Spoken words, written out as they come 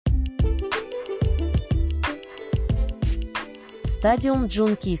Stadium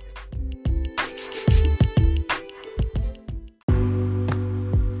Junkies.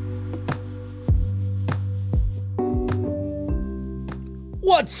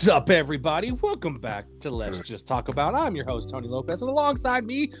 What's up, everybody? Welcome back to Let's Just Talk About. I'm your host, Tony Lopez, and alongside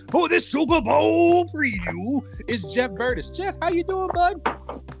me for this Super Bowl preview is Jeff Burtis. Jeff, how you doing, bud?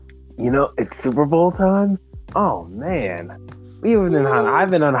 You know, it's Super Bowl time. Oh man, I've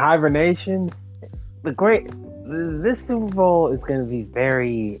been on hibernation. This Super Bowl is going to be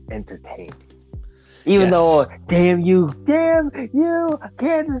very entertaining. Even though, damn you,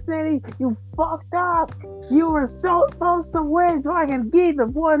 Kansas City, you fucked up. You were so supposed to win, so I can be the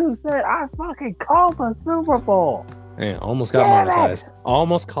one who said I fucking called the Super Bowl. Man, almost got monetized.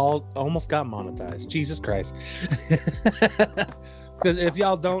 Almost got monetized. Jesus Christ. Because if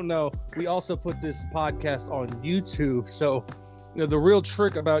y'all don't know, we also put this podcast on YouTube. So, you know, the real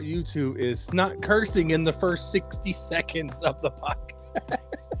trick about YouTube is not cursing in the first 60 seconds of the podcast.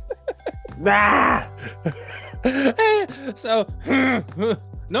 So,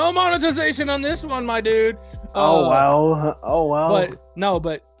 no monetization on this one, my dude. Oh well.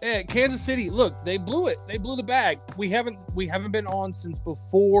 But Kansas City, look, they blew it. They blew the bag. We haven't been on since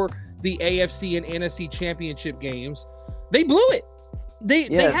before the AFC and NFC championship games. They blew it. They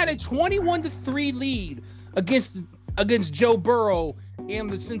had a 21-3 lead against Joe Burrow and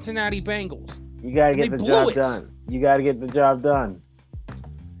the Cincinnati Bengals. You gotta get the job done. You gotta get the job done.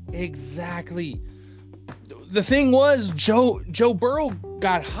 Exactly. The thing was, Joe Burrow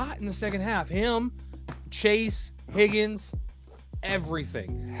got hot in the second half. Him, Chase, Higgins,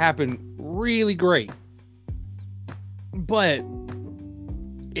 everything happened really great. But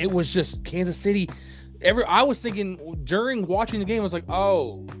it was just Kansas City. I was thinking during watching the game, I was like,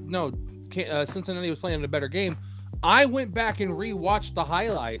 oh, no, Cincinnati was playing a better game. I went back and rewatched the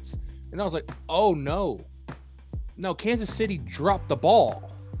highlights, and I was like, oh, no, Kansas City dropped the ball.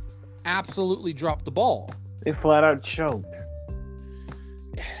 Absolutely dropped the ball. They flat out choked.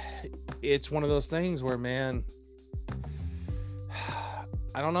 It's one of those things where, man,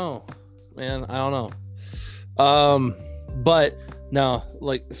 I don't know. But no,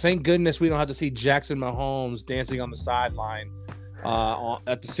 like, thank goodness we don't have to see Jackson Mahomes dancing on the sideline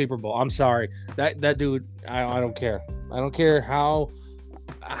at the Super Bowl. I'm sorry, that dude. I don't care. I don't care how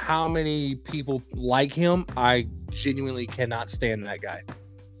many people like him. I genuinely cannot stand that guy.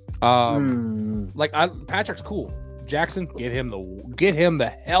 Patrick's cool. Jackson, get him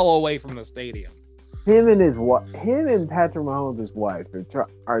the hell away from the stadium. Him and Patrick Mahomes' wife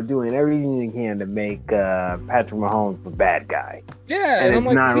are doing everything they can to make Patrick Mahomes the bad guy. Yeah, and I'm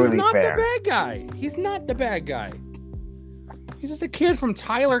like, not he's really not fair. the bad guy. He's not the bad guy. He's just a kid from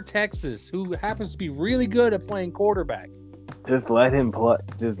Tyler, Texas, who happens to be really good at playing quarterback. Just let him play.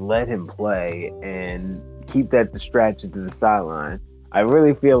 Just let him play and keep that distraction to the sideline. I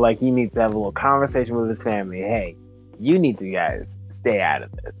really feel like he needs to have a little conversation with his family. Hey, you need to guys stay out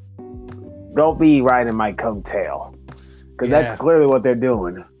of this. Don't be riding my coattail, because that's clearly what they're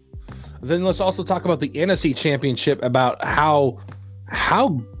doing. Then let's also talk about the NFC Championship, about how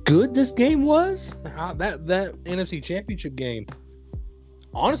good this game was. How that NFC Championship game.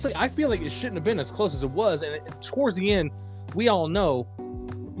 Honestly, I feel like it shouldn't have been as close as it was. And towards the end, we all know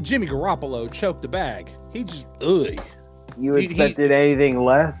Jimmy Garoppolo choked the bag. He just You expected anything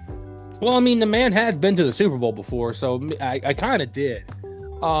less? Well, I mean, the man has been to the Super Bowl before, so I kind of did.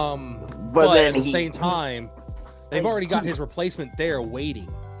 But at the same time, they've already got his replacement there waiting.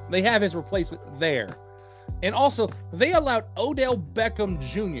 They have his replacement there. And also, they allowed Odell Beckham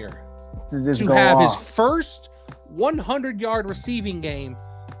Jr. to have his first 100-yard receiving game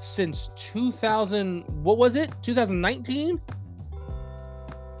since 2019?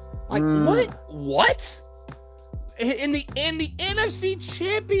 Like, what? In the NFC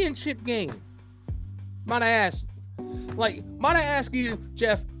Championship game. Might I ask you,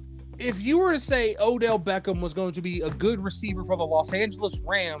 Jeff, if you were to say Odell Beckham was going to be a good receiver for the Los Angeles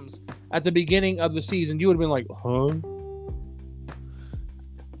Rams at the beginning of the season, you would have been like, huh?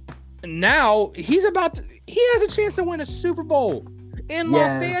 Now he has a chance to win a Super Bowl in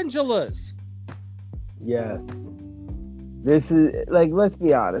Los Angeles. Yes. This is, like, let's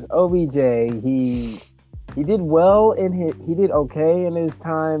be honest. OBJ, he did well he did okay in his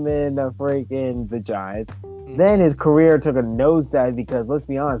time in the Giants. Then his career took a nosedive because, let's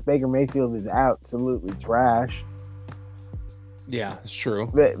be honest, Baker Mayfield is absolutely trash. Yeah, it's true.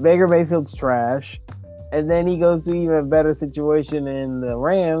 Baker Mayfield's trash. And then he goes to even a better situation in the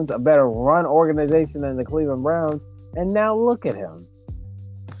Rams, a better run organization than the Cleveland Browns. And now look at him.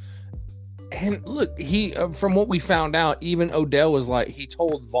 And look, he from what we found out, even Odell was like, he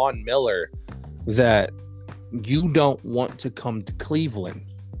told Von Miller that you don't want to come to Cleveland.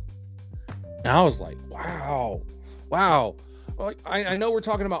 And I was like, wow. Like, I know we're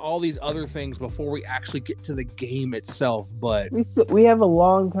talking about all these other things before we actually get to the game itself, but we have a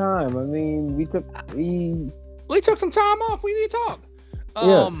long time. I mean, we took some time off. We need to talk.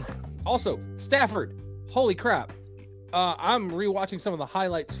 Yes. Also, Stafford, holy crap. I'm rewatching some of the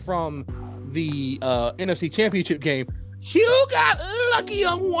highlights from the NFC Championship game. You got lucky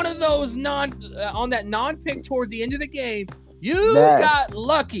on one of those on that non-pick toward the end of the game. You got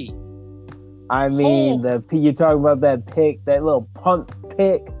lucky. I mean, you talk about that pick, that little punt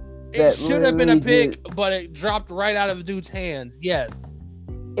pick. It should have been a pick, but it dropped right out of the dude's hands. Yes.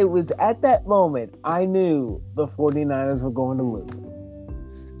 It was at that moment I knew the 49ers were going to lose.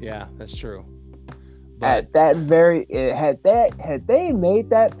 Yeah, that's true. But at that had they made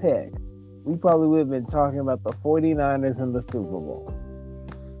that pick, we probably would have been talking about the 49ers in the Super Bowl.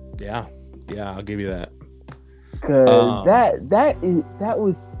 Yeah, I'll give you that. Because that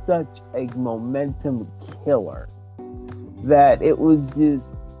was such a momentum killer that it was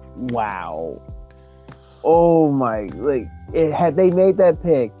just wow. Oh my! Had they made that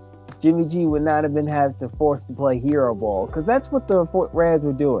pick, Jimmy G would not have been forced to play hero ball, because that's what the Rams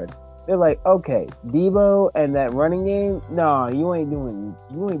were doing. They're like, okay, Debo and that running game, no, you ain't doing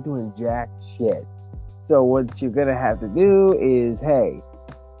jack shit. So what you're gonna have to do is, hey,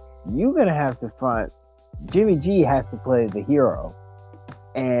 you're gonna have to front. Jimmy G has to play the hero,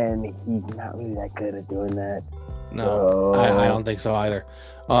 and he's not really that good at doing that. No, I don't think so either.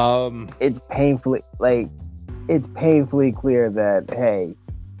 It's painfully clear that, hey,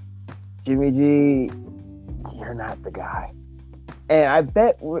 Jimmy G, you're not the guy. And I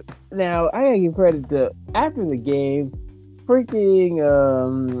bet now I gotta give credit to, after the game,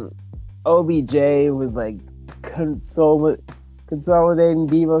 freaking OBJ was like consolidating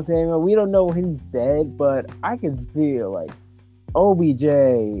Deebo Samuel. We don't know what he said, but I can feel like OBJ,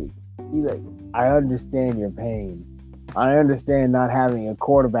 he's like, I understand your pain. I understand not having a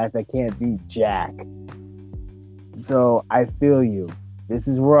quarterback that can't do jack. So I feel you. This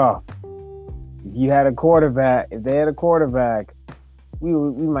is rough. If they had a quarterback, we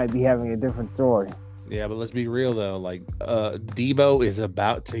might be having a different story. Yeah, but let's be real though. Like, Debo is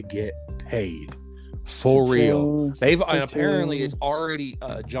about to get paid for real. Apparently it's already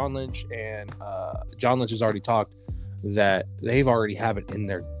John Lynch has already talked that they've already have it in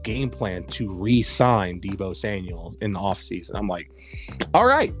their game plan to re-sign Deebo Samuel in the offseason. I'm like, all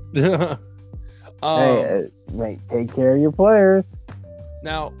right. Hey, mate, take care of your players.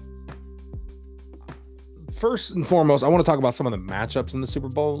 Now, first and foremost, I want to talk about some of the matchups in the Super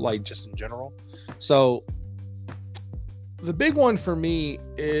Bowl, like just in general. So the big one for me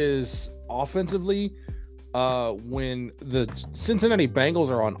is offensively, when the Cincinnati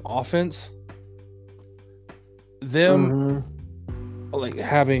Bengals are on offense, them like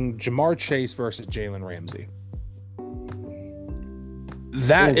having Jamar Chase versus Jalen Ramsey.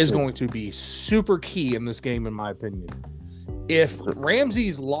 That is going to be super key in this game, in my opinion. If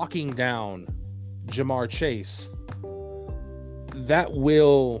Ramsey's locking down Jamar Chase, that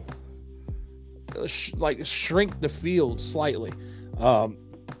will shrink the field slightly.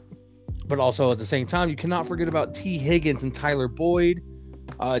 But also at the same time, you cannot forget about T. Higgins and Tyler Boyd,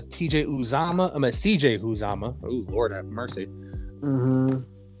 CJ Uzomah. Oh, Lord have mercy.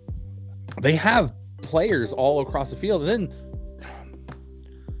 They have players all across the field. And then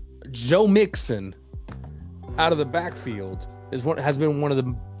Joe Mixon out of the backfield has been one of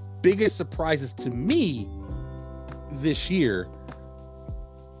the biggest surprises to me this year.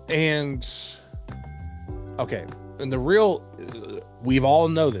 And okay, and the real, we've all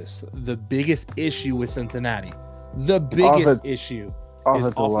know this, the biggest issue with Cincinnati, is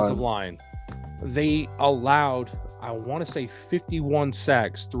offensive line. They allowed, I want to say, 51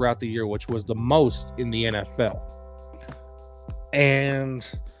 sacks throughout the year, which was the most in the NFL. And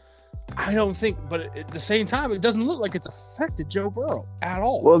I don't think, but at the same time, it doesn't look like it's affected Joe Burrow at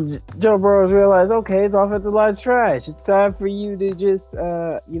all. Well, Joe Burrow's realized, okay, his offensive line's trash. It's time for you to just,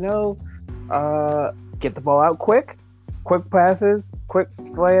 get the ball out quick passes, quick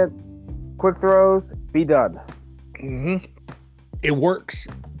slant, quick throws, be done. It works.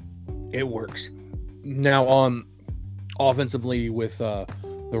 Now, offensively with the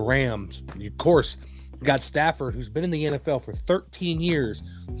Rams, of course, got Stafford, who's been in the NFL for 13 years,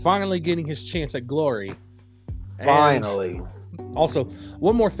 finally getting his chance at glory. Finally. And also,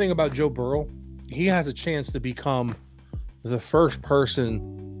 one more thing about Joe Burrow. He has a chance to become the first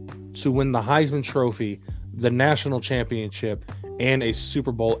person to win the Heisman Trophy, the national championship, and a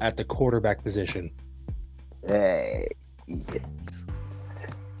Super Bowl at the quarterback position.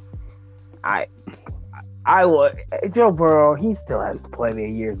 I would. Joe Burrow, he still has plenty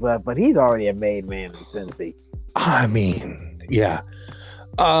of years left, but he's already a made man in Cincy. I mean, yeah.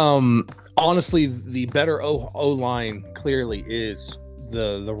 Honestly, the better O line clearly is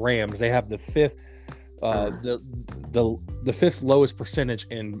the Rams. They have the fifth the fifth lowest percentage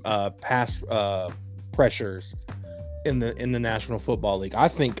in pass pressures in the National Football League. I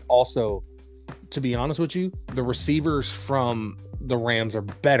think also, to be honest with you, the receivers from the Rams are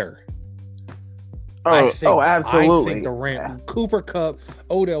better. Absolutely. I think the Rams, Cooper Kupp,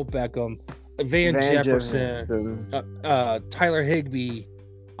 Odell Beckham, Van Jefferson, Tyler Higbee.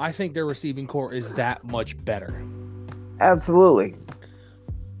 I think their receiving core is that much better. Absolutely.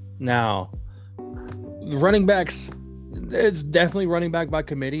 Now, the running backs, it's definitely running back by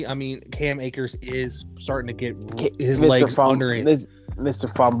committee. I mean, Cam Akers is starting to get his legs under him.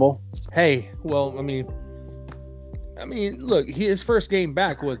 Mr. Fumble. Hey, well, I mean, look, his first game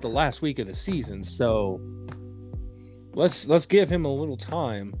back was the last week of the season, so let's give him a little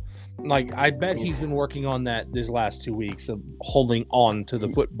time. Like, I bet he's been working on that this last 2 weeks of holding on to the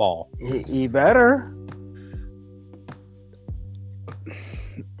football. He better.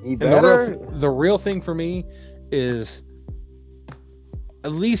 He better. The real thing for me is,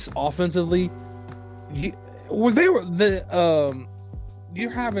 at least offensively, you're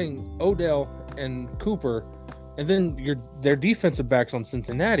having Odell and Cooper, and then their defensive backs on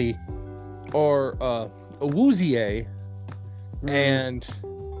Cincinnati are Awuzie and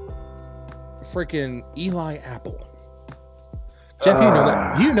freaking Eli Apple. Jeff,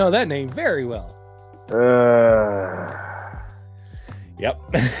 you know that name very well. Yep.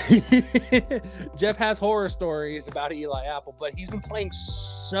 Jeff has horror stories about Eli Apple, but he's been playing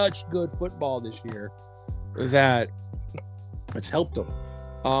such good football this year that it's helped him.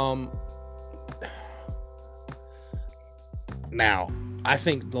 Now, I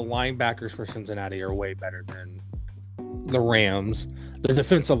think the linebackers for Cincinnati are way better than the Rams. The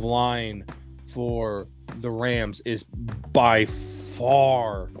defensive line for the Rams is by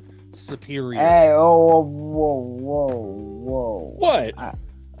far superior. Hey, whoa. What?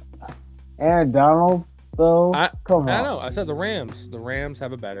 Aaron Donald, though? Come on. I know. I said the Rams. The Rams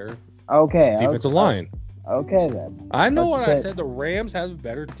have a better defensive line. Okay, then. I know what I said. The Rams have a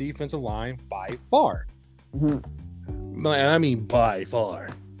better defensive line by far. Mm-hmm. And I mean by far.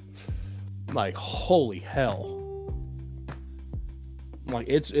 Like, holy hell. Like,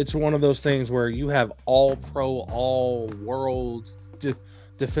 it's one of those things where you have all-pro, all-world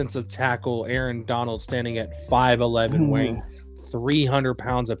defensive tackle Aaron Donald standing at 5'11", weighing 300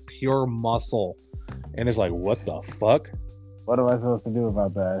 pounds of pure muscle. And it's like, what the fuck? What am I supposed to do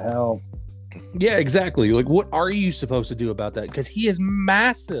about that? Help. Yeah, exactly. Like, what are you supposed to do about that? Because he is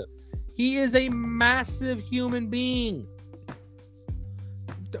massive. He is a massive human being.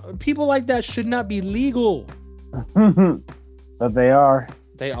 People like that should not be legal. But they are.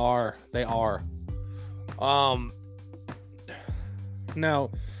 They are.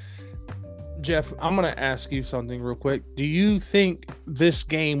 Now, Jeff, I'm going to ask you something real quick. Do you think this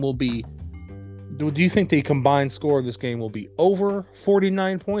game will be... Do you think the combined score of this game will be over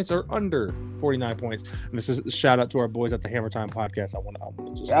 49 points or under 49 points? And this is a shout out to our boys at the Hammer Time podcast.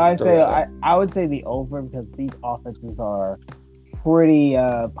 I would say the over, because these offenses are pretty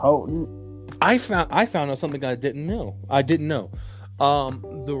potent. I found out something I didn't know.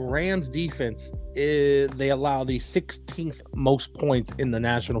 The Rams defense they allow the 16th most points in the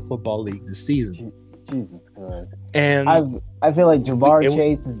National Football League this season. Jesus Christ! And I feel like Ja'Marr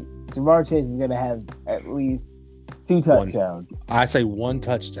Chase is going to have at least 2 touchdowns. I say 1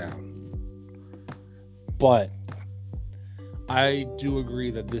 touchdown. But I do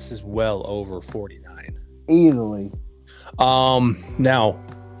agree that this is well over 49. Easily. Now,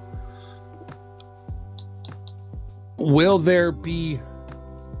 will there be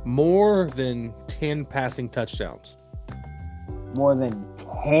more than 10 passing touchdowns? More than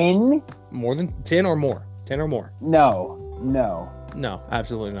 10? More than 10 or more? 10 or more? No,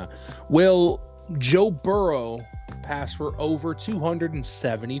 absolutely not. Will Joe Burrow pass for over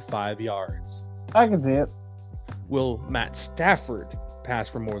 275 yards? I can see it. Will Matt Stafford pass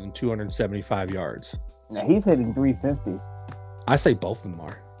for more than 275 yards? Now he's hitting 350. I say both of them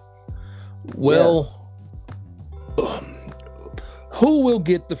are. Who will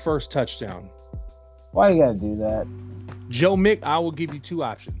get the first touchdown? Why you gotta do that? I will give you 2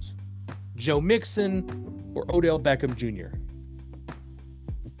 options. Joe Mixon or Odell Beckham Jr.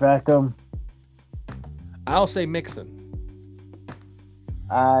 Beckham. I'll say Mixon.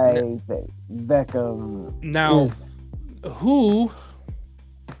 I say Beckham. Now, who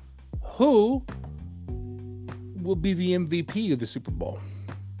will be the MVP of the Super Bowl?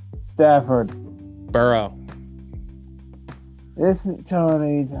 Stafford. Burrow. This is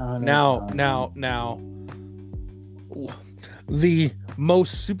Tony. Now, the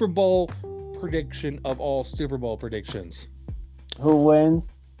most Super Bowl prediction of all Super Bowl predictions. Who wins?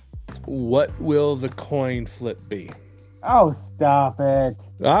 What will the coin flip be? Oh, stop it.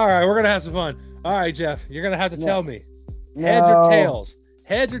 All right, we're going to have some fun. All right, Jeff, you're going to have to tell me. No. Heads or tails?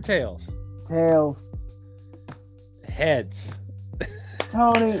 Heads or tails? Tails. Heads.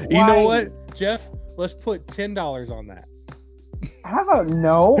 Tony, You know what, Jeff? Let's put $10 on that. How about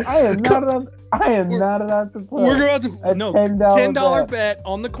no? I am not about to put We're going to a $10 bet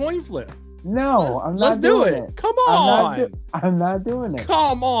on the coin flip. No, I'm Let's not do doing it. it. Come on. I'm not doing it.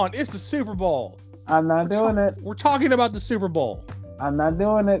 Come on. It's the Super Bowl. I'm not doing it. We're talking about the Super Bowl. I'm not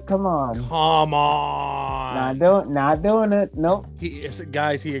doing it. Come on. Come on. Not doing it. Nope.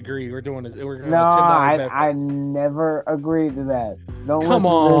 Guys, he agreed. We're doing this. We're going No, $10 bet. I never agreed to that. Don't Come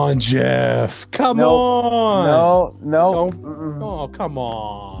on, Jeff. Come on. No. Oh, come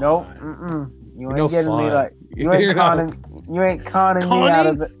on. Nope. You ain't getting fun. me like you ain't conning me out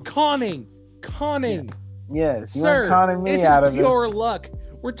of it. Conning. Yes, you Sir, ain't conning me this out is of pure luck.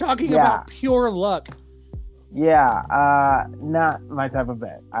 We're talking Yeah. about pure luck. it. Yeah, not my type of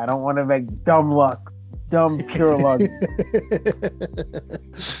bet. I don't want to make dumb pure luck.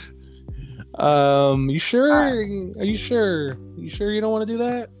 You sure? Are you sure? You sure you don't want to do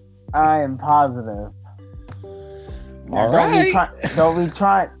that? I am positive. All right. Don't be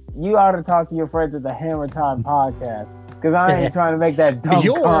trying. You ought to talk to your friends at the Hammer Time podcast because I ain't trying to make that dumb.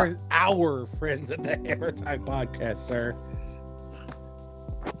 You're our friends at the Hammer Time podcast, sir.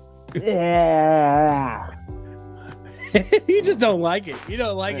 Yeah. You just don't like it. You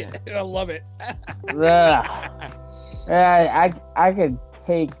don't like it. You don't love it. I could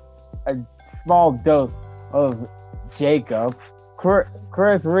take a small dose of Jacob.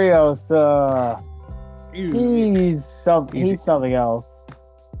 Chris Rios, he's something else.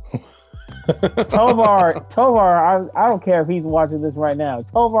 Tovar, I don't care if he's watching this right now.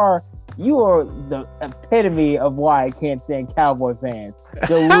 Tovar, you are the epitome of why I can't stand Cowboy fans.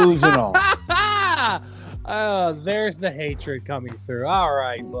 Delusional. There's the hatred coming through. All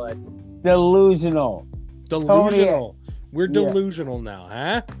right, bud. Delusional. Delusional. We're delusional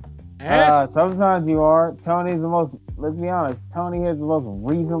now, huh? Sometimes you are. Tony's the most, let's be honest, Tony is the most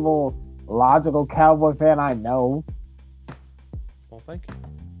reasonable, logical Cowboy fan I know. Well, thank you.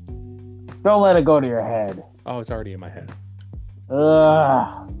 Don't let it go to your head. Oh, it's already in my head. Why'd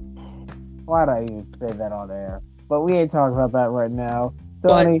I even say that on air? But we ain't talking about that right now.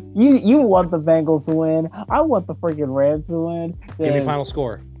 Tony, you want the Bengals to win. I want the freaking Rams to win. Give me final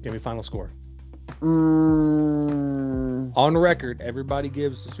score. On record, everybody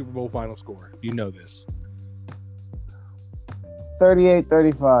gives the Super Bowl final score. You know this.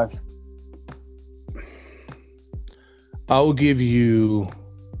 38-35. I will give you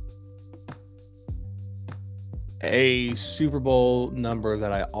a Super Bowl number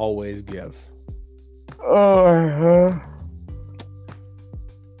that I always give.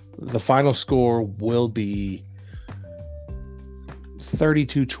 The final score will be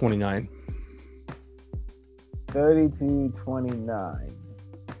 32-29. 32-29.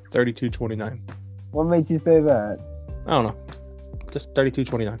 32-29. What made you say that? I don't know. Just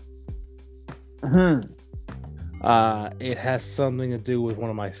 32-29. It has something to do with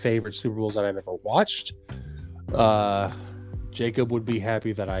one of my favorite Super Bowls that I've ever watched. Jacob would be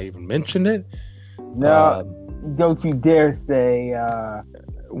happy that I even mentioned it. No, don't you dare say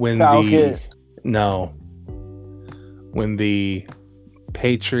when the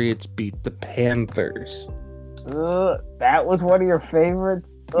Patriots beat the Panthers. That was one of your favorites?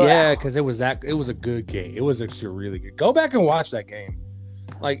 Yeah, because it was a good game. It was actually really good. Go back and watch that game.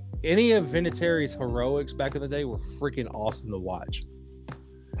 Like, any of Vinatieri's heroics back in the day were freaking awesome to watch.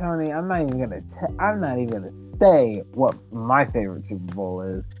 Tony, I'm not even gonna say what my favorite Super Bowl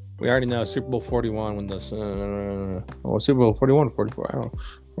is. We already know Super Bowl 41 when the Super Bowl 41 or 44. I don't know.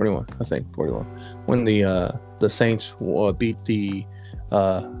 41, I think 41. When the Saints beat the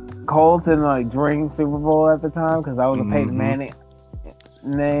Colts in during Super Bowl at the time, because I was a Peyton Manning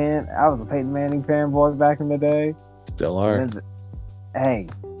man. I was a Peyton Manning fanboy back in the day. Still are. Hey,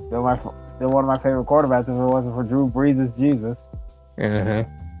 still one of my favorite quarterbacks. If it wasn't for Drew Brees' Jesus.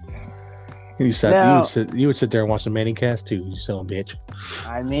 You would sit there and watch the Manning cast too. You son of a bitch.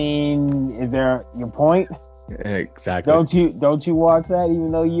 I mean, is there your point? Exactly. Don't you watch that?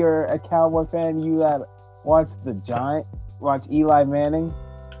 Even though you're a Cowboy fan, you gotta watch watch Eli Manning.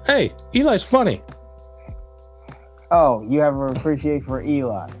 Hey, Eli's funny. Oh, you have an appreciation for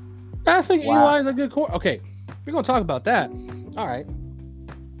Eli. I think Eli's a good quarterback. Okay, we're gonna talk about that. All right.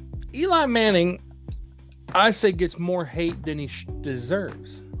 Eli Manning I say gets more hate than he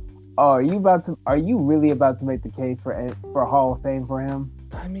deserves. Oh, are you really about to make the case for Hall of Fame for him?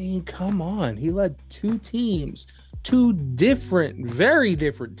 I mean, come on. He led two teams, two different, very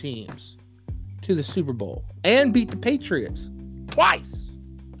different teams to the Super Bowl and beat the Patriots twice.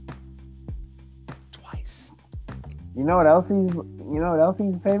 You know what else he's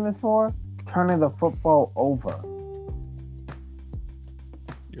famous for? Turning the football over.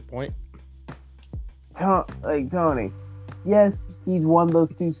 Your point? Tony, yes, he's won those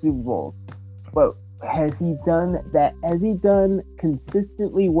 2 Super Bowls, but has he done that? Has he done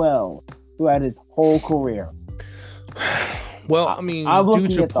consistently well throughout his whole career? Well, I mean, due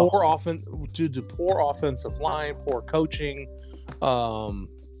to poor offensive line, poor coaching,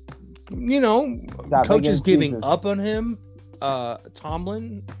 coaches giving up on him.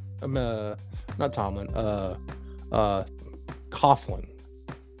 Coughlin.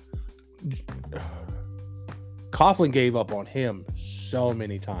 Coughlin gave up on him so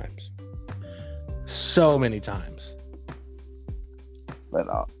many times. But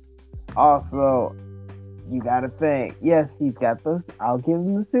also, you got to think, yes, he's got those. I'll give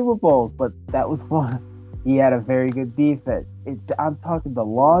him the Super Bowls, but that was fun. He had a very good defense. I'm talking the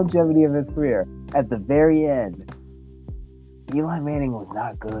longevity of his career. At the very end, Eli Manning was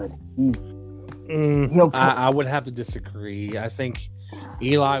not good. I would have to disagree. I think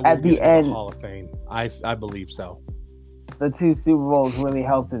Eli will at the end, Hall of Fame. I believe so. The 2 Super Bowls really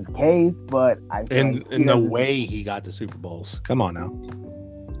helped his case, but I feel in the way he got the Super Bowls. Come on now.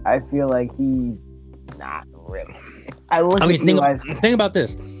 I feel like he's not really. Think about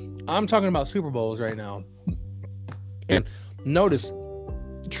this. I'm talking about Super Bowls right now. And notice,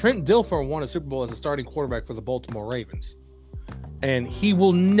 Trent Dilfer won a Super Bowl as a starting quarterback for the Baltimore Ravens. And he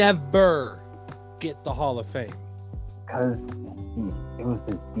will never get the Hall of Fame. Because it was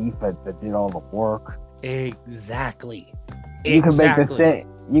his defense that did all the work. Exactly. You can make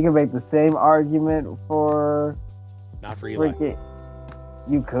the same argument for... Not for Eli.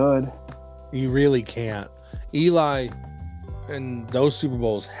 You could. You really can't. Eli and those Super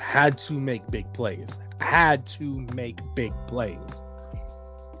Bowls had to make big plays. Had to.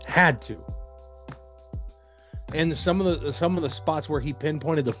 And some of the spots where he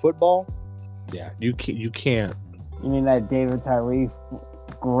pinpointed the football, yeah, you can't. You mean that David Tyree,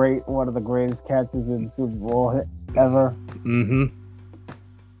 one of the greatest catches in the Super Bowl ever? Mm-hmm.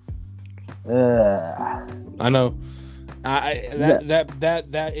 I know.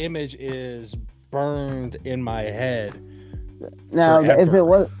 That image is burned in my head. Now, forever. if it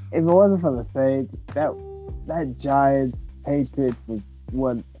wasn't for the Saints, that Giants Patriots that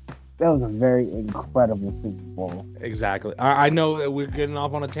was a very incredible Super Bowl. Exactly. I know that we're getting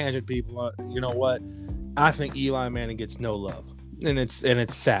off on a tangent, people. You know what? I think Eli Manning gets no love, and it's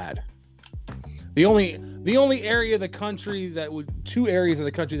sad. The only area of the country two areas of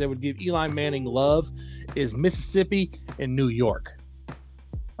the country that would give Eli Manning love is Mississippi and New York.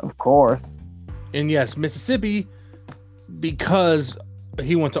 Of course. And yes, Mississippi, because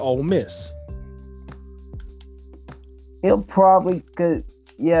he went to Ole Miss. He'll probably, because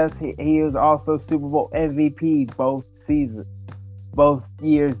yes, he was also Super Bowl MVP both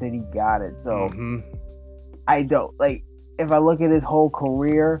years that he got it. So I don't if I look at his whole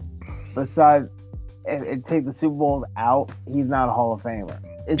career, besides and take the Super Bowls out, he's not a Hall of Famer.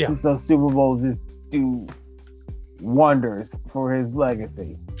 It's just those Super Bowls just do wonders for his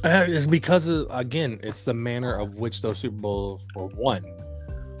legacy. It's because of, again, it's the manner of which those Super Bowls were won.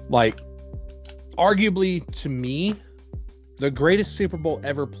 Arguably, to me, the greatest Super Bowl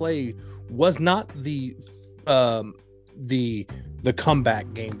ever played was not the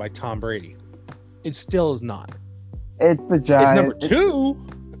comeback game by Tom Brady. It still is not. It's the Giants. It's number 2,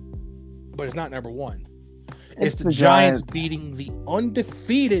 but it's not number 1. It's the Giants beating the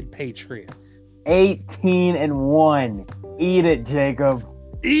undefeated Patriots. 18-1. Eat it, Jacob.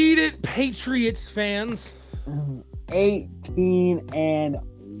 Eat it, Patriots fans.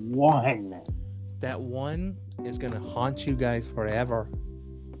 18-1. That one is going to haunt you guys forever.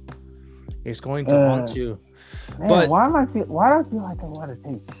 It's going to haunt you. Man, but why do I feel like I want to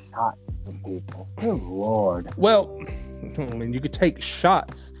take shots from people? Good Lord. Well, I mean, you could take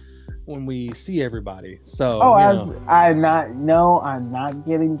shots when we see everybody. So, I'm not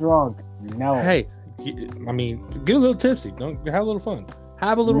getting drunk. No. Hey, I mean, get a little tipsy. Don't have a little fun.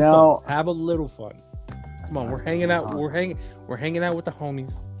 Have a little fun. Have a little fun. Come on, we're hanging out. We're hanging out with the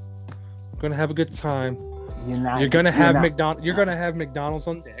homies. We're gonna have a good time. You're gonna have McDonald's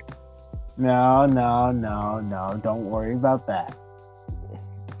on deck. No. Don't worry about that.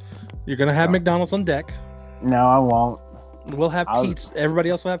 You're gonna have McDonald's on deck. No, I won't. We'll have pizza. Everybody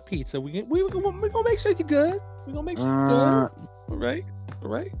else will have pizza. We're gonna make sure you're good. We're gonna make sure you're good. All right.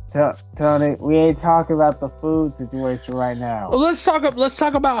 Tony, we ain't talking about the food situation right now. Well, let's talk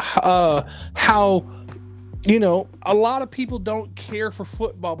about how a lot of people don't care for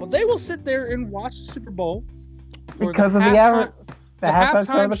football, but they will sit there and watch the Super Bowl because of the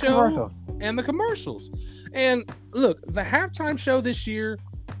halftime show and the commercials. And look, the halftime show this year,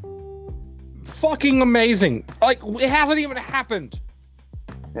 fucking amazing. Like, it hasn't even happened.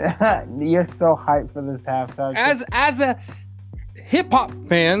 You're so hyped for this halftime show. As a hip hop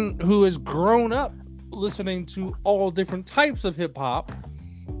fan who has grown up listening to all different types of hip hop,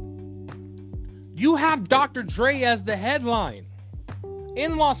 you have Dr. Dre as the headline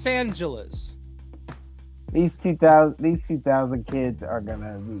in Los Angeles. These 2000 kids are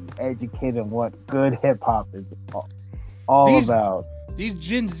gonna be educated on what good hip hop is all about. These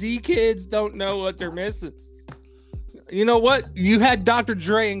Gen Z kids don't know what they're missing. You know what? You had Dr.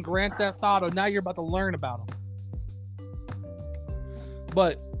 Dre and Grand Theft Auto. Now you're about to learn about them.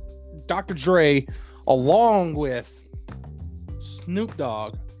 But Dr. Dre, along with Snoop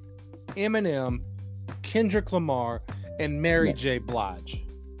Dogg, Eminem, Kendrick Lamar, and Mary J. Blige.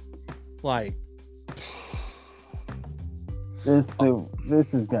 Like, this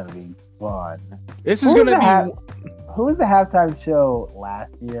is gonna be fun. This is gonna be. Who was the halftime show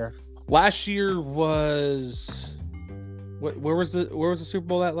last year? Last year was. Where was the Super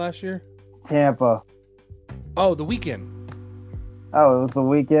Bowl at last year? Tampa. Oh, The Weeknd. Oh, it was The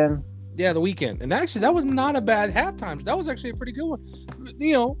Weeknd? Yeah, The Weeknd. And actually, that was not a bad halftime. That was actually a pretty good one.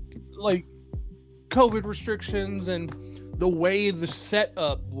 Like COVID restrictions and the way the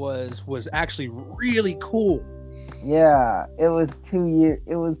setup was actually really cool. Yeah, it was 2 years.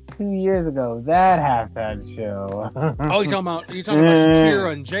 It was 2 years ago, that halftime show. Oh, you're talking about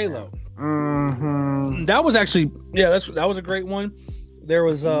Shakira and J-Lo. Mm-hmm. That was actually that was a great one. There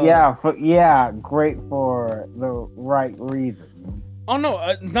was great for the right reason. Oh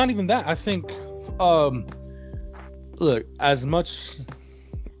no, not even that. I think look, as much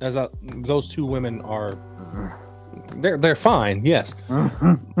as those two women are, they're fine. Yes.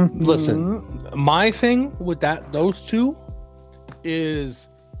 Listen, my thing with those two is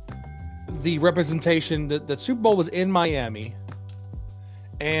the representation that the Super Bowl was in Miami,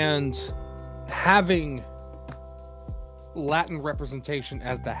 and having Latin representation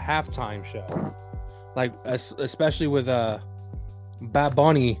as the halftime show, like especially with Bad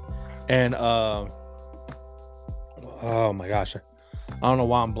Bunny and oh my gosh, I don't know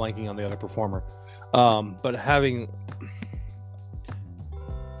why I'm blanking on the other performer, but having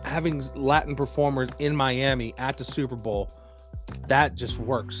Latin performers in Miami at the Super Bowl, that just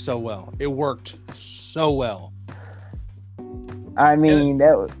works so well. It worked so well. I mean,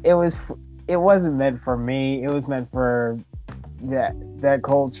 it wasn't meant for me. It was meant for that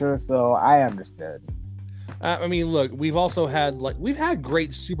culture, so I understood. I mean, look, we've had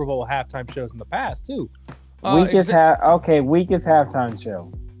great Super Bowl halftime shows in the past too. Weakest halftime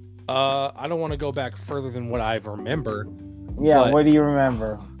show. I don't want to go back further than what I remember. Yeah, what do you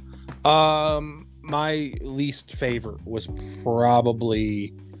remember? My least favorite was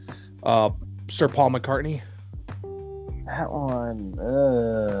probably Sir Paul McCartney. That one.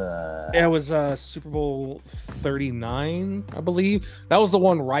 It was Super Bowl 39, I believe. That was the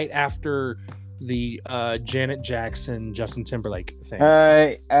one right after the Janet Jackson, Justin Timberlake thing.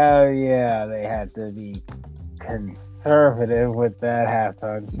 Oh yeah, they had to be conservative with that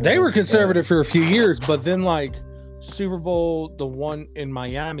halftime. They were conservative for a few years, but then like Super Bowl, the one in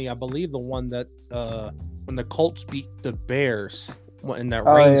Miami, I believe the one that when the Colts beat the Bears in that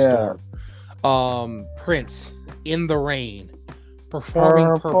rainstorm. Prince in the rain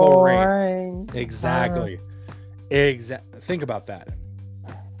performing Purple Rain. Exactly. Think about that.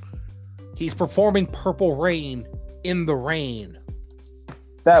 He's performing Purple Rain in the rain.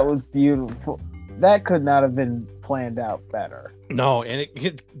 That was beautiful. That could not have been planned out better. No, and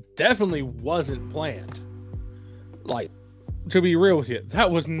it definitely wasn't planned. Like, to be real with you, that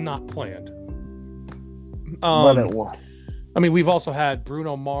was not planned. But it was. I mean, we've also had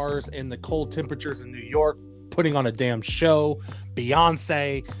Bruno Mars in the cold temperatures in New York putting on a damn show.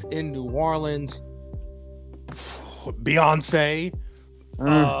 Beyonce in New Orleans. Beyonce.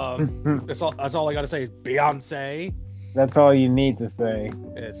 That's all I gotta say is Beyonce. That's all you need to say.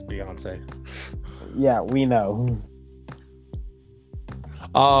 It's Beyonce. Yeah, we know.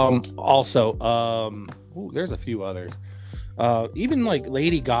 Also, there's a few others. Even like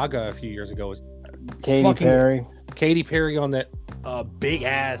Lady Gaga a few years ago was Katy Perry on that big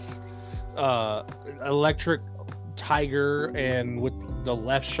ass electric tiger and with the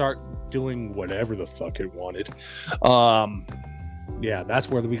left shark doing whatever the fuck it wanted. Yeah, that's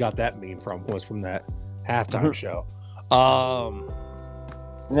where we got that meme from, was from that halftime show.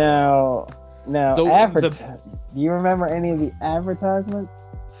 Now, do you remember any of the advertisements?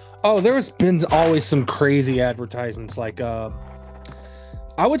 Oh, there's been always some crazy advertisements. Like, I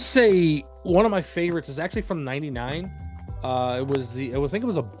would say one of my favorites is actually from '99. I think it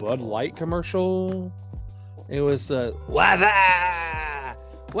was a Bud Light commercial. It was weather.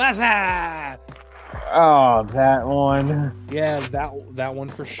 Oh, that one. Yeah, that one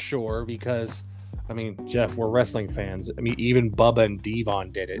for sure. Because, I mean, Jeff, we're wrestling fans. I mean, even Bubba and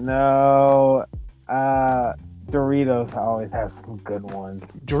Devon did it. No, Doritos always has some good ones.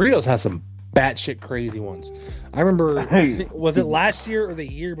 Doritos has some batshit crazy ones. I remember, was it last year or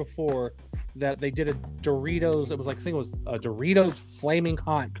the year before that they did a Doritos? It was like, I think it was a Doritos Flaming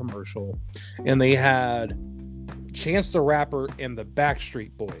Hot commercial, and they had Chance the Rapper and the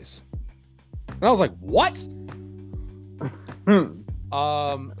Backstreet Boys. And I was like, what?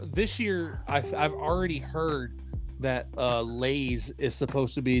 This year, I've already heard that Lay's is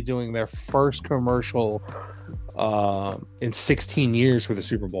supposed to be doing their first commercial in 16 years for the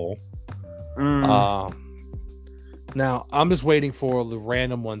Super Bowl. Now I'm just waiting for the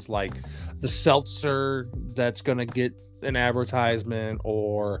random ones like the seltzer that's gonna get an advertisement,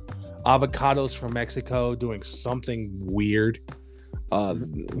 or Avocados from Mexico doing something weird.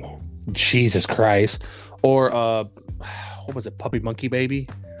 Jesus Christ. Or what was it, Puppy Monkey Baby?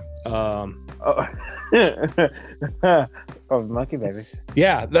 Monkey Baby.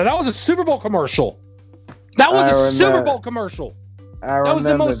 Yeah, that was a Super Bowl commercial. That was Super Bowl commercial. That was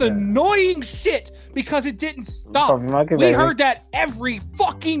the most annoying shit because it didn't stop. We heard that every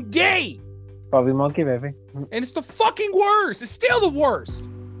fucking day. Puppy Monkey Baby. And it's the fucking worst. It's still the worst.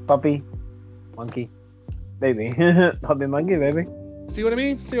 Puppy Monkey Baby. Puppy Monkey Baby. See what I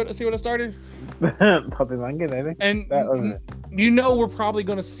mean? See what I started? Puppy Monkey Baby. And we're probably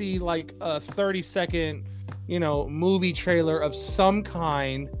going to see like a 30-second, movie trailer of some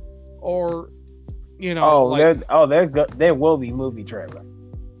kind, or there will be movie trailer.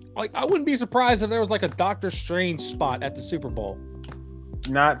 Like, I wouldn't be surprised if there was like a Doctor Strange spot at the Super Bowl.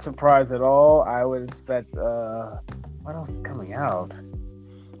 Not surprised at all. I would expect what else is coming out?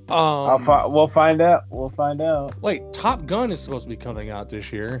 We'll find out. Wait, Top Gun is supposed to be coming out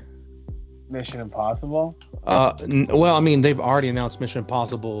this year. Mission Impossible? Well, I mean, they've already announced Mission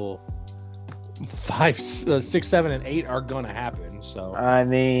Impossible 5, 6, 7, and 8 are gonna happen. So I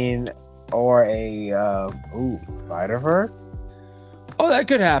mean, or a Spider-Verse? Oh, that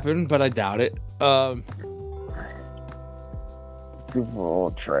could happen, but I doubt it. Super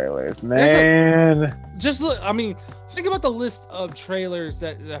Bowl trailers, man. Just look. I mean, think about the list of trailers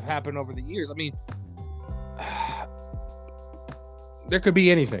that have happened over the years. I mean, there could be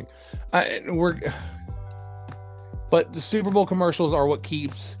anything. But the Super Bowl commercials are what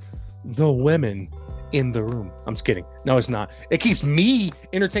keeps the women in the room. I'm just kidding. No, it's not. It keeps me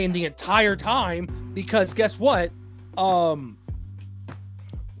entertained the entire time because guess what?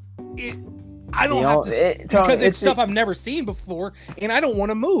 It's stuff I've never seen before, and I don't want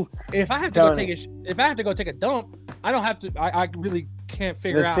to move. If I have to go take a dump, I don't have to. I really can't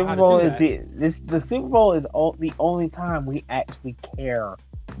figure out how to do that. The Super Bowl is the only time we actually care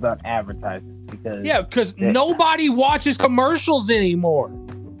about advertisements because nobody watches commercials anymore.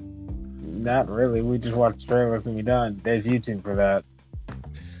 Not really. We just watch trailers and we're done. There's YouTube for that.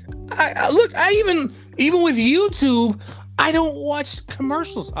 I even with YouTube, I don't watch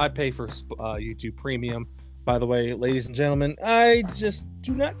commercials. I pay for YouTube Premium, by the way, ladies and gentlemen. I just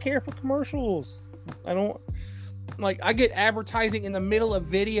do not care for commercials. I don't I get advertising in the middle of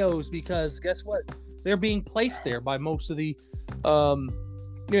videos because guess what? They're being placed there by most of the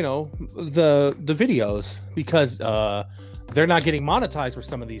the videos because they're not getting monetized for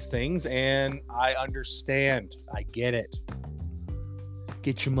some of these things, and I understand. I get it.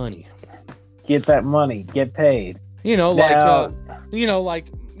 Get your money. Get that money. Get paid. Hey,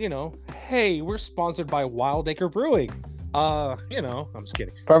 we're sponsored by Wild Acre Brewing. I'm just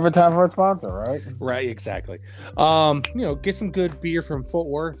kidding. Perfect time for a sponsor, right? Right, exactly. Get some good beer from Fort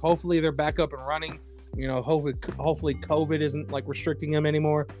Worth. Hopefully they're back up and running. Hopefully COVID isn't restricting them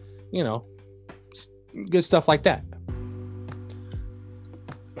anymore. Good stuff like that.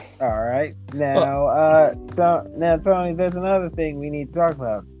 All right. Now, Tony, there's another thing we need to talk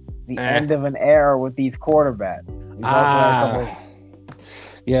about. The end of an era with these quarterbacks.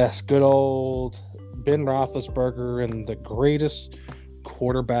 Yes, good old Ben Roethlisberger and the greatest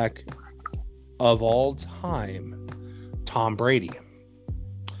quarterback of all time, Tom Brady.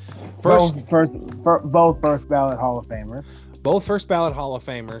 Both first ballot Hall of Famers. Both first ballot Hall of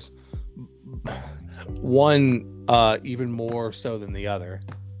Famers. one even more so than the other.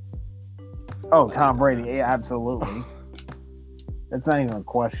 Oh, Tom Brady, yeah, absolutely. That's not even a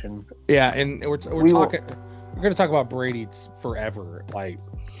question. Yeah, and we're talking. We're gonna talk about Brady forever. Like,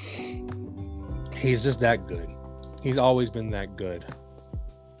 he's just that good. He's always been that good.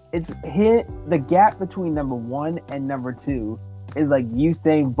 It's the gap between number 1 and number 2 is like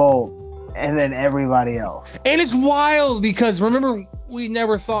Usain Bolt and then everybody else. And it's wild because remember, we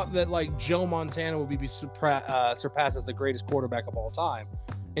never thought that like Joe Montana would be surpassed as the greatest quarterback of all time,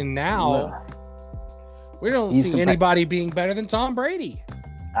 and now we don't see anybody being better than Tom Brady.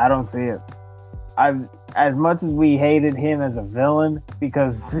 I don't see it. As much as we hated him as a villain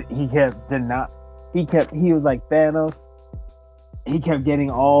because he was like Thanos. He kept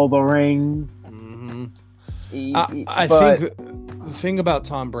getting all the rings. Mm-hmm. I think the thing about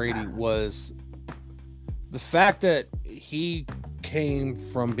Tom Brady was the fact that he came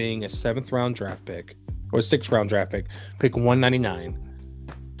from being a 7th round draft pick or 6th round draft pick 199,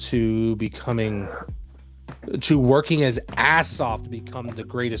 to working his ass off to become the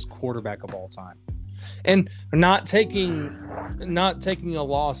greatest quarterback of all time, and not taking a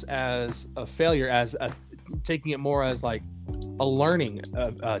loss as a failure, as taking it more as like a learning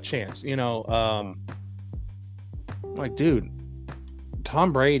chance, like, dude,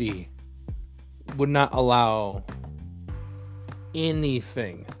 Tom Brady would not allow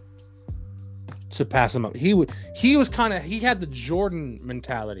anything to pass him up. He had the Jordan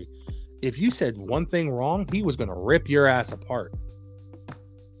mentality. If you said one thing wrong, he was going to rip your ass apart.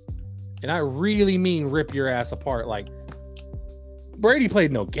 And I really mean rip your ass apart. Like, Brady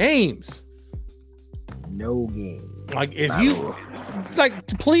played no games. No games. Like, if you, like,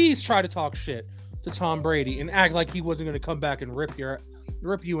 please try to talk shit to Tom Brady and act like he wasn't going to come back and rip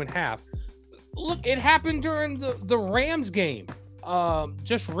you in half. Look, it happened during the Rams game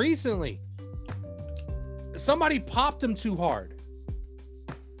just recently. Somebody popped him too hard.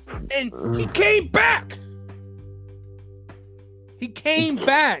 And he came back. He came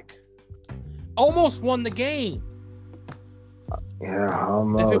back. Almost won the game. Yeah,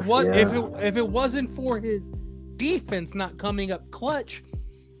 almost. If it wasn't for his defense not coming up clutch,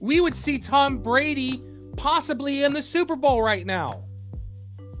 we would see Tom Brady possibly in the Super Bowl right now.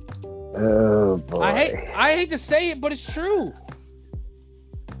 Oh boy. I hate to say it, but it's true.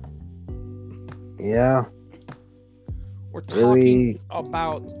 Yeah. We're talking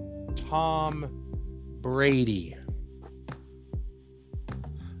about Tom Brady.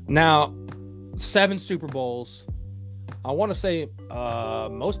 Now, 7 Super Bowls. I want to say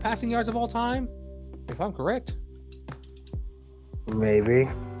most passing yards of all time, if I'm correct. Maybe.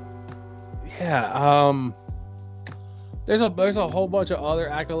 Yeah. There's a whole bunch of other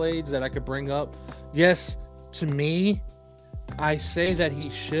accolades that I could bring up. Yes, to me, I say that he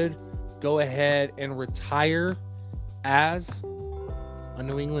should go ahead and retire as a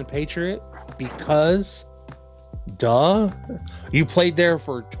New England Patriot because, you played there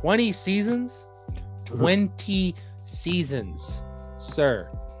for 20 seasons. 20 seasons, sir.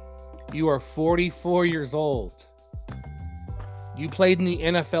 You are 44 years old. You played in the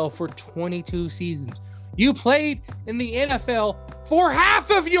NFL for 22 seasons. You played in the NFL for half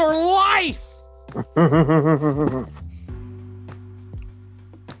of your life.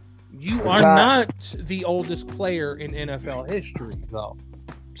 You are not the oldest player in NFL history, though.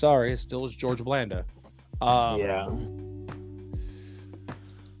 Sorry, it still is George Blanda. Yeah.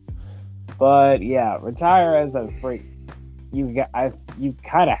 But yeah, retire as a freak. You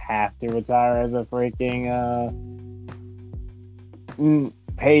kind of have to retire as a freaking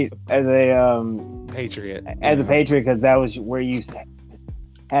Patriot. As a Patriot, because that was where you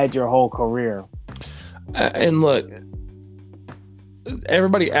had your whole career. And look,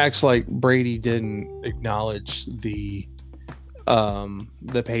 everybody acts like Brady didn't acknowledge the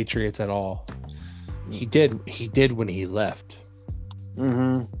Patriots at all. He did when he left.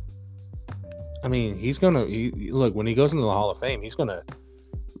 Mm-hmm. I mean, look, when he goes into the Hall of Fame, he's gonna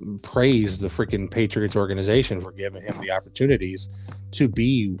praise the freaking Patriots organization for giving him the opportunities to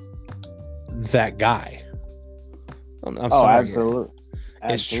be that guy. I'm sorry. Absolutely.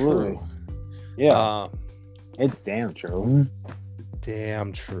 It's true. Yeah. It's damn true.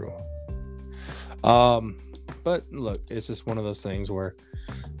 Damn true. But look, it's just one of those things where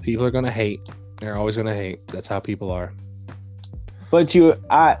people are gonna hate. They're always gonna hate. That's how people are. But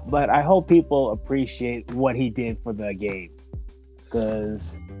I hope people appreciate what he did for the game,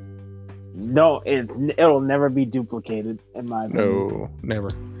 because it'll never be duplicated in my opinion. No, never.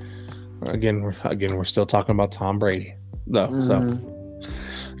 Again, we're still talking about Tom Brady, though. Mm-hmm. So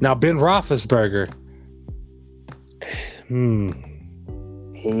now Ben Roethlisberger,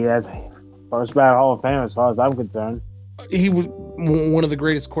 First ballot Hall of Fame, as far as I'm concerned. He was one of the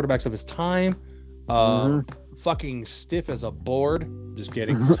greatest quarterbacks of his time. Mhm. Fucking stiff as a board. Just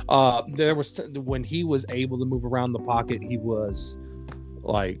kidding. There was when he was able to move around the pocket, he was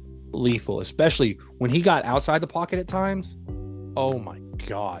like lethal, especially when he got outside the pocket at times. Oh my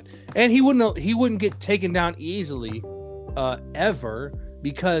god! And he wouldn't get taken down easily, ever,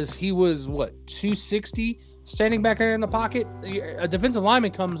 because he was 260 standing back there in the pocket. A defensive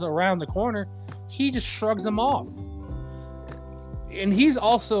lineman comes around the corner, he just shrugs him off. And he's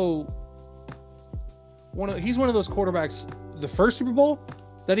also one of those quarterbacks. The first Super Bowl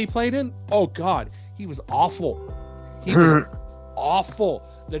that he played in, oh god, he was awful. He was awful.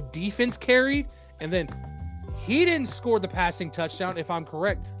 The defense carried, and then he didn't score the passing touchdown, if I'm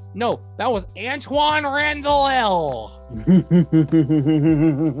correct. No, that was Antoine Randall.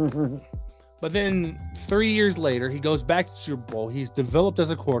 But then 3 years later, he goes back to the Super Bowl. He's developed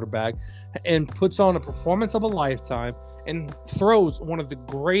as a quarterback and puts on a performance of a lifetime and throws one of the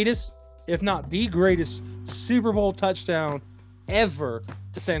greatest, if not the greatest, Super Bowl touchdown ever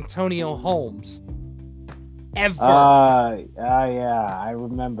to Santonio Holmes. Ever. Yeah, I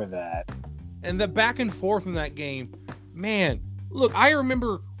remember that. And the back and forth in that game, man, look, I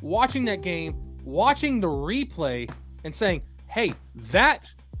remember watching that game, watching the replay, and saying, hey, that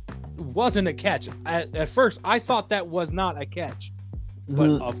wasn't a catch. At first, I thought that was not a catch. But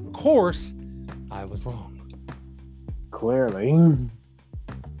of course, I was wrong. Clearly.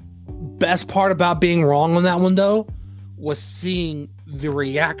 Best part about being wrong on that one, though, was seeing the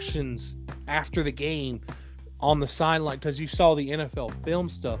reactions after the game on the sideline, because you saw the NFL film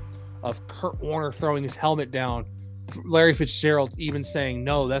stuff of Kurt Warner throwing his helmet down, Larry Fitzgerald even saying,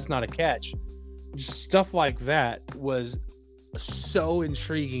 no, that's not a catch. Just stuff like that was so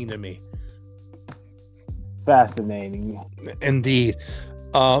intriguing to me. Fascinating. Indeed.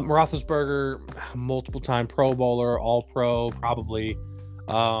 Roethlisberger, multiple-time Pro Bowler, All-Pro, probably.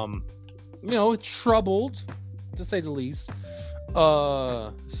 Troubled, to say the least.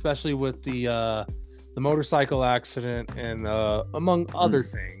 Especially with the motorcycle accident and among other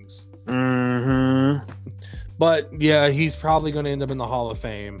things. Mm-hmm. But yeah, he's probably going to end up in the Hall of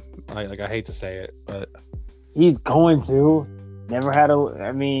Fame. I hate to say it, but he's going to. Never had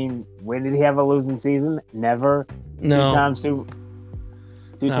when did he have a losing season? Never. No.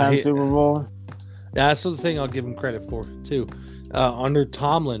 Two-time Super Bowl. That's the thing I'll give him credit for too. Under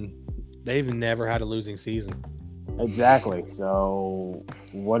Tomlin, they've never had a losing season. Exactly. So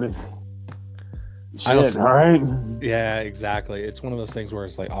what is? Shit, all right. Yeah, exactly. It's one of those things where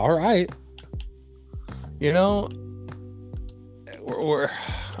it's like, all right,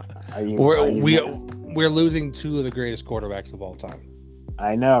 we're losing two of the greatest quarterbacks of all time.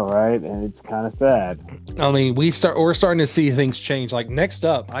 I know, right? And it's kind of sad. I mean, we're starting to see things change. Like next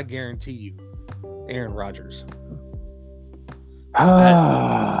up, I guarantee you, Aaron Rodgers.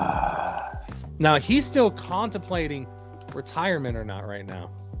 Now he's still contemplating retirement or not right now.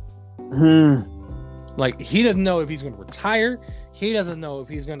 Like he doesn't know if he's going to retire. He doesn't know if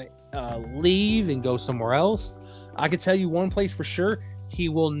he's going to leave and go somewhere else. I can tell you one place for sure. He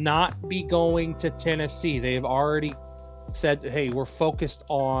will not be going to Tennessee. They've already said, hey, we're focused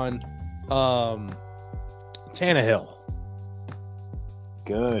on Tannehill.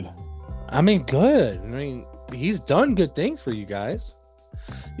 Good. Good. He's done good things for you guys.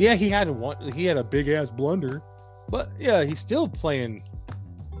 Yeah, he had a big ass blunder, but yeah, he's still playing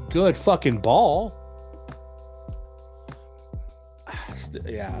good fucking ball.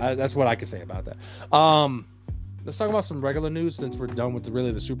 Yeah, that's what I can say about that. Let's talk about some regular news since we're done with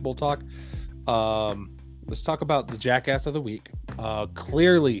the Super Bowl talk. Let's talk about the Jackass of the Week.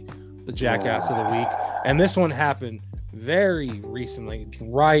 Clearly, the Jackass of the Week, and this one happened very recently.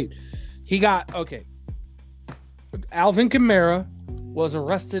 Right, Alvin Kamara was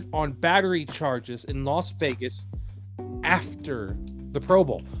arrested on battery charges in Las Vegas after the Pro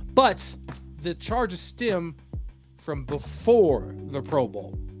Bowl, but the charges stem from before the Pro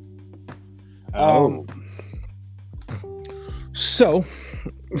Bowl. So,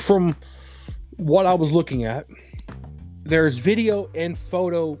 from what I was looking at, there's video and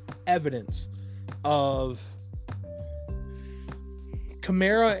photo evidence of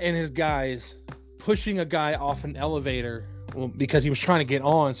Kamara and his guys pushing a guy off an elevator because he was trying to get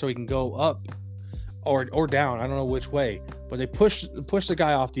on so he can go up or down. I don't know which way, but they pushed the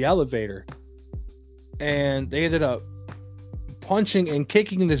guy off the elevator, and they ended up punching and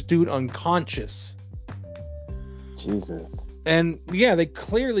kicking this dude unconscious. Jesus. And yeah, they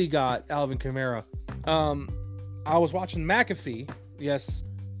clearly got Alvin Kamara. I was watching McAfee. Yes,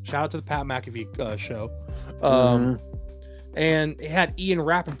 shout out to the Pat McAfee show. and it had Ian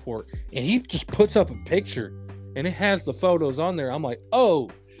Rappaport, and he just puts up a picture, and it has the photos on there. I'm like, oh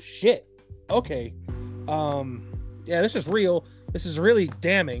shit, okay, yeah, this is real. This is really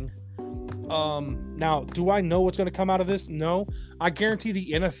damning. Now, do I know what's going to come out of this? No. I guarantee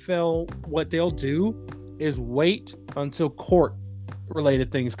the NFL, what they'll do is wait until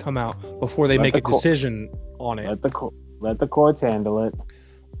court-related things come out before they make a decision on it. Let the courts handle it.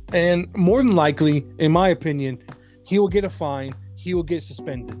 And more than likely, in my opinion, he will get a fine. He will get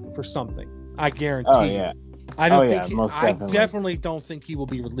suspended for something. I guarantee. Oh yeah. I definitely don't think he will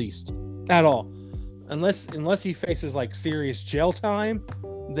be released at all, unless he faces like serious jail time.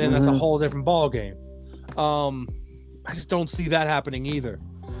 Then that's a whole different ball game. I just don't see that happening either.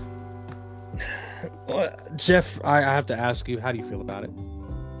 Jeff, I have to ask you, how do you feel about it?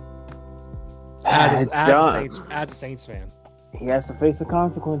 As a Saints fan, he has to face the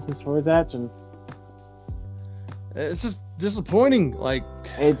consequences for his actions. It's just disappointing. Like,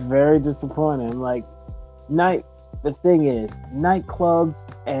 it's very disappointing. Like, the thing is, nightclubs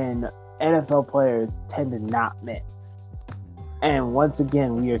and NFL players tend to not mix. And once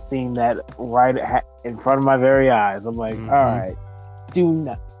again, we are seeing that right in front of my very eyes. I'm like, all right,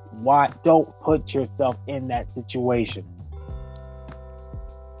 don't put yourself in that situation.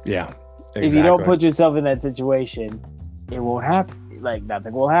 Yeah, exactly. If you don't put yourself in that situation, it won't happen. Like,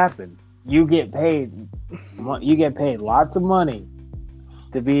 nothing will happen. You get paid lots of money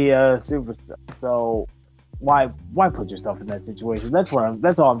to be a superstar. So why put yourself in that situation? That's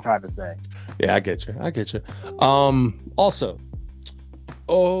all I'm trying to say. Yeah, I get you. Also,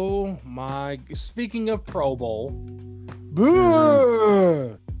 oh my, speaking of Pro Bowl,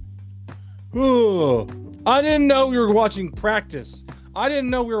 I didn't know we were watching practice. I didn't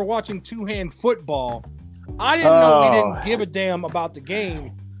know we were watching two-hand football. I didn't know we didn't give a damn about the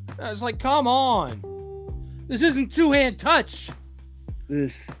game. I was like, come on. This isn't two-hand touch.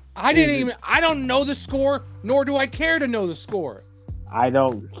 I don't know the score, nor do I care to know the score. I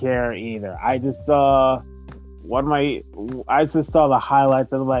don't care either. I just saw the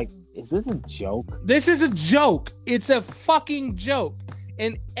highlights and I'm like, is this a joke? This is a joke. It's a fucking joke.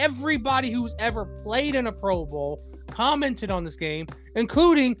 And everybody who's ever played in a Pro Bowl commented on this game,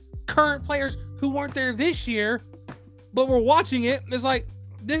 including current players who weren't there this year, but were watching it. It's like,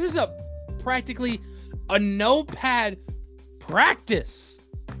 this is practically a no-pad practice.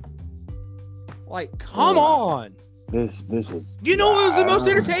 Like, come on. This is. You know what was the most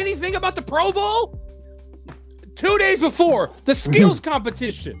entertaining thing about the Pro Bowl? 2 days before, the skills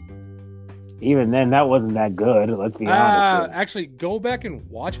competition. Even then, that wasn't that good. Let's be honest. Actually, go back and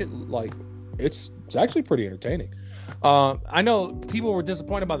watch it. Like, it's actually pretty entertaining. I know people were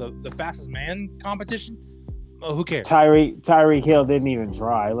disappointed by the fastest man competition. Who cares? Tyreek Hill didn't even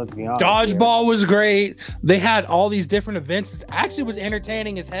try. Let's be honest. Dodgeball was great. They had all these different events. It actually was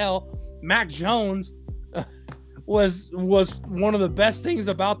entertaining as hell. Mac Jones was one of the best things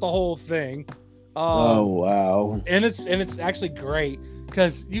about the whole thing. Oh wow! And it's actually great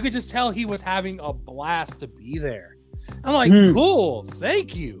because you could just tell he was having a blast to be there. I'm like, cool,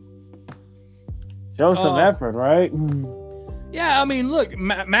 thank you. Show some effort, right? Yeah, I mean, look,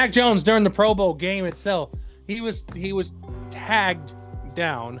 Mac Jones during the Pro Bowl game itself, he was tagged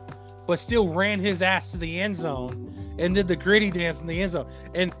down, but still ran his ass to the end zone and did the gritty dance in the end zone.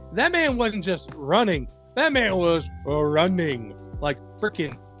 And that man wasn't just running; that man was running like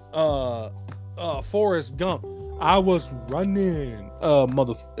freaking Forrest Gump. I was running,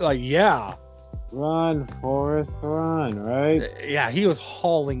 yeah. Run, Forrest, run, right? Yeah, he was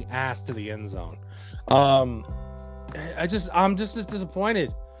hauling ass to the end zone. I'm just as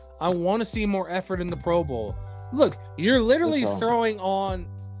disappointed. I want to see more effort in the Pro Bowl. Look, you're literally throwing on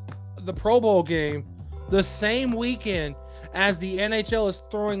the Pro Bowl game the same weekend as the NHL is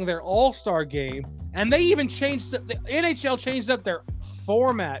throwing their All-Star game, and they even changed the NHL changed up their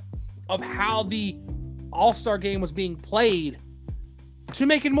format of how the All-Star game was being played to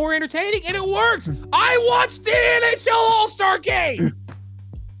make it more entertaining, and it worked. I watched the NHL All-Star game.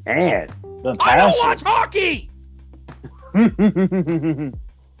 And I don't watch hockey.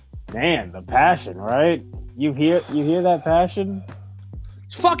 Man, the passion, right? You hear that passion?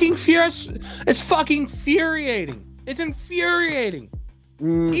 It's fucking furious. It's fucking infuriating. It's infuriating.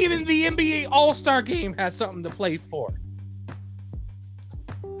 Even the NBA All-Star game has something to play for.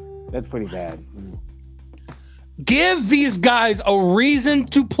 That's pretty bad. Give these guys a reason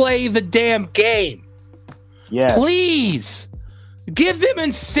to play the damn game. Yeah. Please. Give them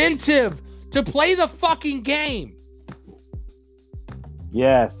incentive to play the fucking game.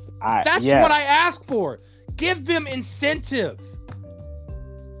 Yes. That's what I ask for. Give them incentive.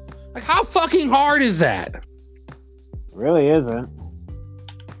 Like, how fucking hard is that? really isn't.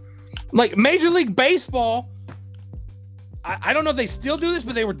 Like Major League Baseball, I don't know if they still do this,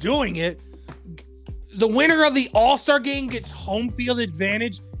 but they were doing it. The winner of the All-Star game gets home field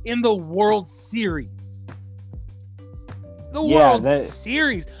advantage in the World Series. World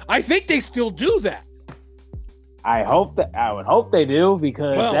Series. I think they still do that. I would hope they do,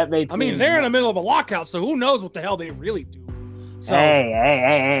 because that makes. I mean, they're in the middle of a lockout, so who knows what the hell they really do. So, hey.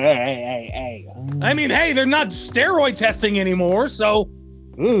 I mean, hey, they're not steroid testing anymore, so.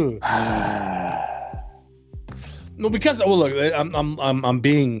 No, because look, I'm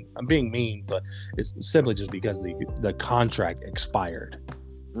being mean, but it's simply just because the contract expired.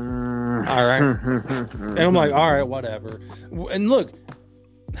 All right, and I'm like, all right, whatever. And look,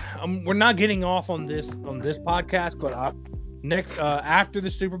 we're not getting off on this podcast, but after the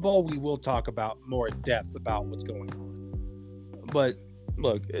Super Bowl, we will talk about more in depth about what's going on. But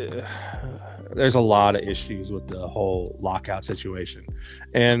look, there's a lot of issues with the whole lockout situation,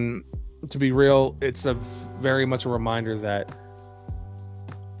 and to be real, it's very much a reminder that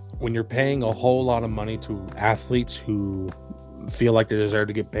when you're paying a whole lot of money to athletes who feel like they deserve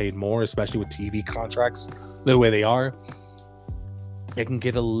to get paid more, especially with TV contracts the way they are, it can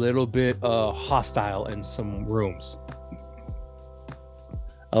get a little bit hostile in some rooms.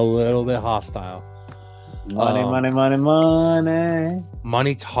 A little bit hostile. Money.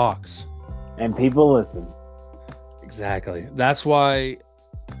 Money talks. And people listen. Exactly. That's why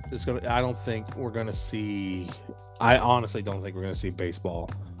I don't think we're gonna see. I honestly don't think we're gonna see baseball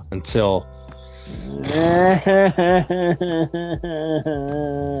until.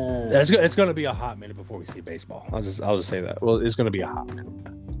 It's gonna be a hot minute before we see baseball. I'll just say that. Well, it's gonna be a hot minute.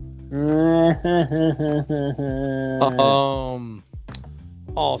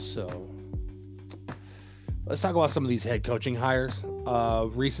 Also, let's talk about some of these head coaching hires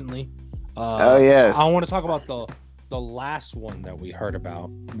recently. Yes. I want to talk about the last one that we heard about,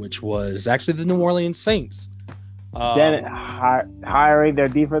 which was actually the New Orleans Saints. Hiring their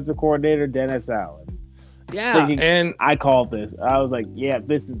defensive coordinator, Dennis Allen. Yeah, and I called this. I was like, yeah,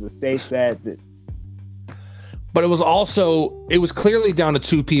 this is a safe bet. But it was clearly down to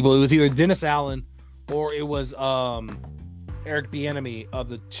two people. It was either Dennis Allen or it was Eric Bieniemy of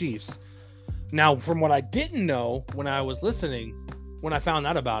the Chiefs. Now, from what I didn't know when I was listening, when I found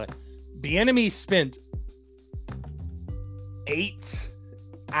out about it, Bieniemy spent 8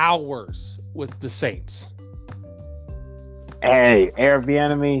 hours with the Saints. Hey, Eric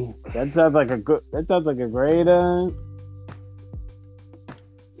Bieniemy, that sounds like a great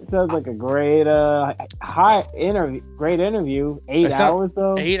great interview. 8 hours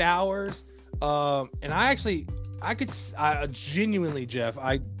though. 8 hours. And I genuinely, Jeff,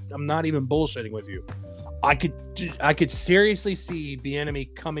 I'm not even bullshitting with you. I could seriously see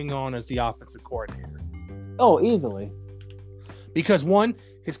Bieniemy coming on as the offensive coordinator. Oh, easily. Because one,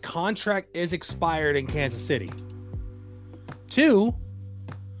 his contract is expired in Kansas City. 2,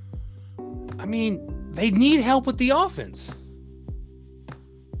 I mean, they need help with the offense.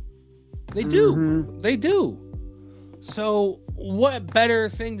 They do. Mm-hmm. They do. So what better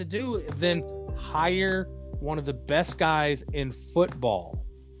thing to do than hire one of the best guys in football?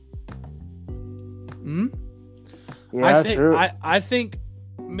 Yeah, true. I think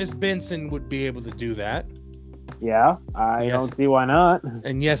Miss Benson would be able to do that. Yeah, I don't see why not.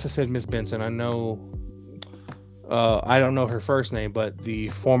 And yes, I said Miss Benson. I know. I don't know her first name, but the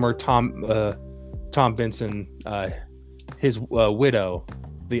former Tom Benson, his widow,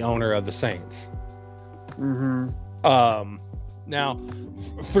 the owner of the Saints. Mm-hmm. Now,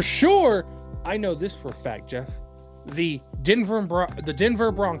 for sure, I know this for a fact, Jeff. The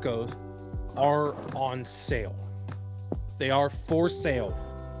Denver Broncos are on sale. They are for sale,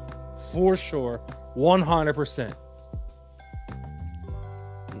 for sure, 100%.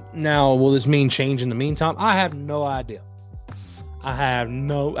 Now, will this mean change in the meantime? I have no idea.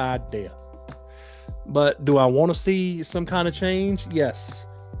 But do I want to see some kind of change? Yes,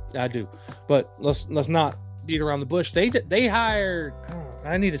 I do. But let's not beat around the bush. They hired.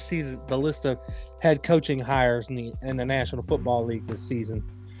 I need to see the list of head coaching hires in the National Football League this season.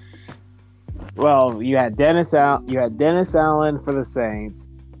 Well, you had Dennis Allen for the Saints.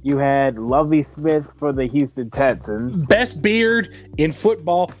 You had Lovie Smith for the Houston Texans. Best beard in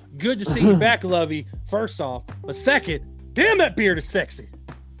football. Good to see you back, Lovie. First off, but second, damn, that beard is sexy.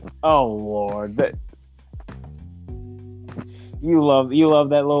 Oh Lord, you love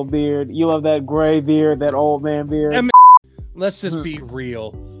that little beard. You love that gray beard, that old man beard. I mean, let's just be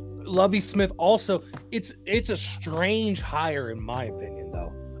real. Lovie Smith also. It's a strange hire in my opinion,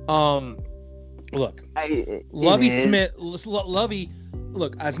 though. Look, Lovie Smith. Lovie.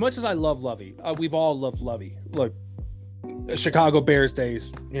 Look, as much as I love Lovie, we've all loved Lovie. Look, Chicago Bears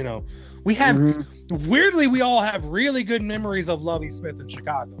days. We have weirdly we all have really good memories of Lovie Smith in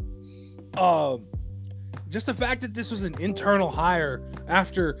Chicago. Just the fact that this was an internal hire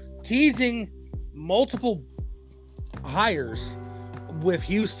after teasing multiple hires with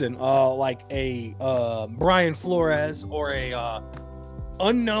Houston, like a Brian Flores or a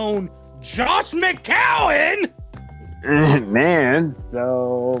unknown Josh McCown. Man,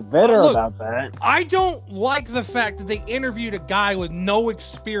 so better about that. I don't like the fact that they interviewed a guy with no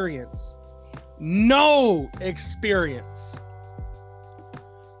experience to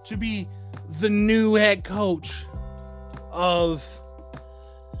be the new head coach of.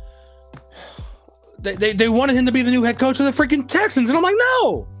 They wanted him to be the new head coach of the freaking Texans, and I'm like,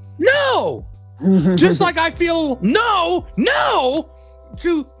 no. Just like I feel no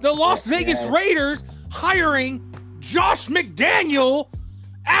to the Las Vegas Raiders hiring Josh McDaniel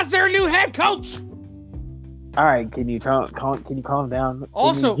as their new head coach. All right, can you calm down?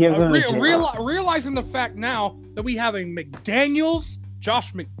 Also, realizing the fact now that we have a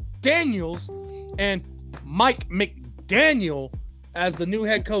Josh McDaniels, and Mike McDaniel as the new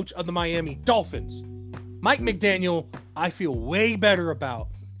head coach of the Miami Dolphins. Mike McDaniel, I feel way better about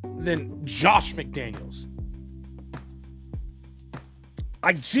than Josh McDaniels.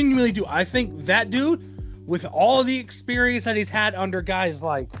 I genuinely do. I think that dude, with all the experience that he's had under guys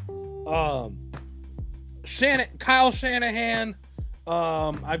like Kyle Shanahan,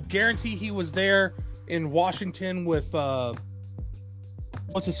 I guarantee he was there in Washington with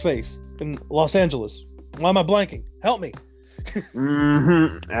what's his face in Los Angeles. Why am I blanking? Help me.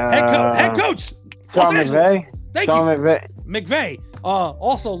 Head coach. Sean McVay. Thank you. McVay.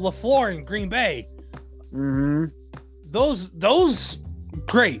 Also LaFleur in Green Bay. Those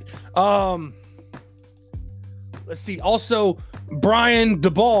great. Let's see. Also, Brian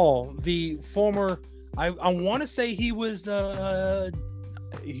DeBall, the former. I want to say he was I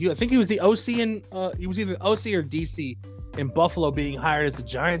think he was the OC in. He was either OC or DC in Buffalo, being hired as the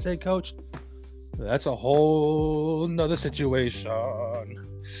Giants head coach. That's a whole nother situation.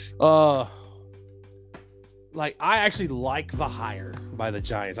 I actually like the hire by the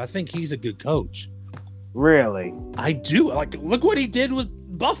Giants. I think he's a good coach. Really? I do. Look what he did with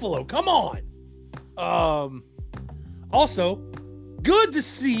Buffalo. Come on. Also, good to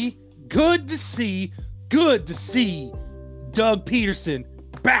see Doug Peterson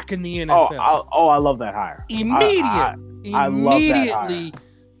back in the NFL. I love that hire.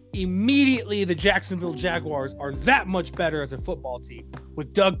 Immediately, the Jacksonville Jaguars are that much better as a football team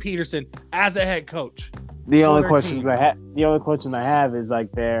with Doug Peterson as a head coach. The only question I have is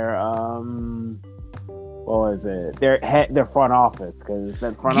like their what was it? Their front office, because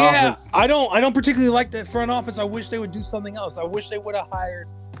that front office. I don't particularly like that front office. I wish they would do something else. I wish they would have hired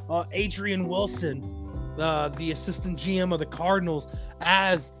Adrian Wilson, the assistant GM of the Cardinals,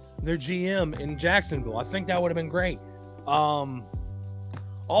 as their GM in Jacksonville. I think that would have been great.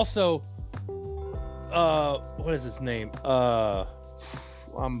 Also, what is his name?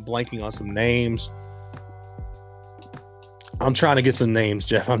 I'm blanking on some names. I'm trying to get some names,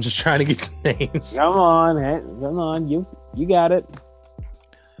 Jeff. I'm just trying to get some names. Come on. You got it.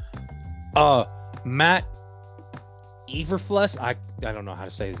 Matt Eberflus. I don't know how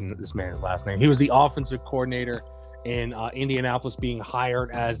to say this man's last name. He was the offensive coordinator in Indianapolis, being hired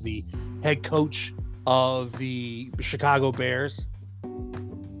as the head coach of the Chicago Bears.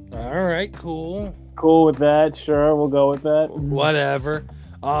 All right, cool. Cool with that. Sure, we'll go with that. Whatever.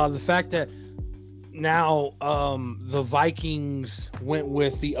 The fact that now the Vikings went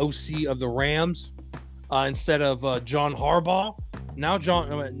with the OC of the Rams instead of John Harbaugh. Now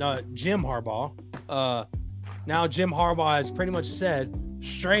Jim Harbaugh. Now Jim Harbaugh has pretty much said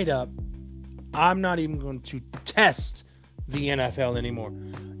straight up, I'm not even going to test the NFL anymore.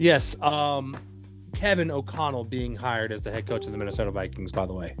 Yes, Kevin O'Connell being hired as the head coach of the Minnesota Vikings, by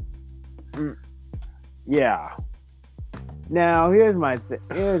the way. Yeah. Now, here's my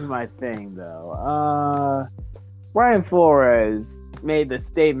thing, though. Brian Flores made the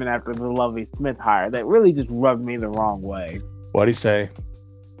statement after the Lovie Smith hire that really just rubbed me the wrong way. What'd he say?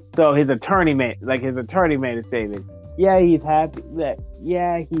 So his attorney made a statement. He's happy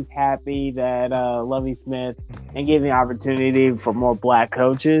that Lovie Smith and gave the opportunity for more black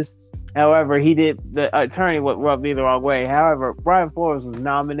coaches. However, the attorney would rub me the wrong way. However, Brian Flores was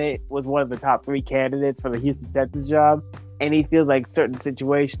one of the top 3 candidates for the Houston Texans job, and he feels like certain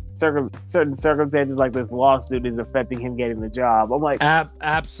circumstances like this lawsuit is affecting him getting the job. I'm like,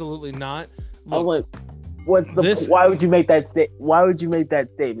 absolutely not. Look, I'm like, why would you make that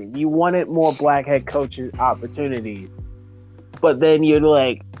statement? You wanted more black head coaches opportunities, but then you're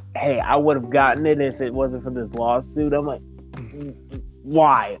like, hey, I would have gotten it if it wasn't for this lawsuit. I'm like,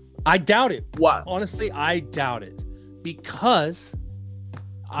 Why? I doubt it. What? Honestly, I doubt it because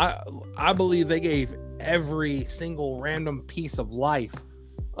I believe they gave every single random piece of life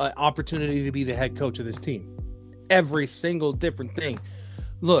an opportunity to be the head coach of this team. Every single different thing.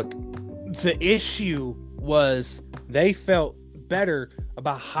 Look, the issue was they felt better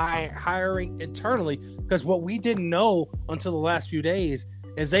about hiring internally because what we didn't know until the last few days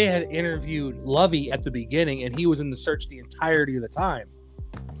is they had interviewed Lovey at the beginning and he was in the search the entirety of the time.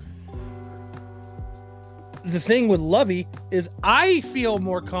 The thing with Lovey is I feel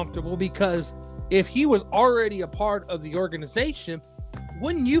more comfortable because if he was already a part of the organization,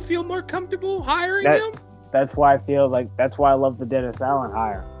 wouldn't you feel more comfortable hiring him? That's why I feel like that's why I love the Dennis Allen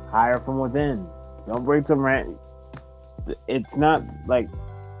hire. Hire from within. Don't bring some rent. It's not like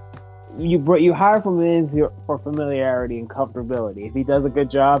you hire from within for familiarity and comfortability. If he does a good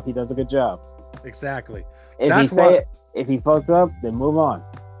job, he does a good job. Exactly. If he fucks up, then move on.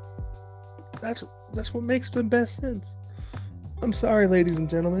 That's what makes the best sense. I'm sorry, ladies and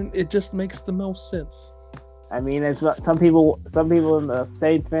gentlemen. It just makes the most sense. I mean, it's not, some people in the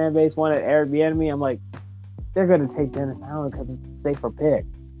Saints fan base wanted Eric Bieniemy. I'm like, they're going to take Dennis Allen because it's a safer pick.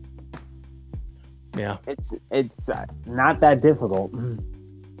 Yeah, it's not that difficult.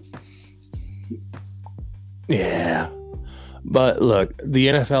 Yeah, but look, the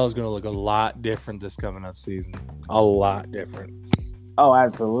NFL is going to look a lot different this coming up season. A lot different. Oh,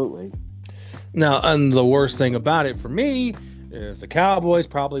 absolutely. Now, and the worst thing about it for me is the Cowboys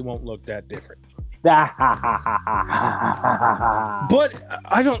probably won't look that different. But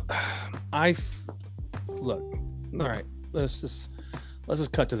look. All right, let's just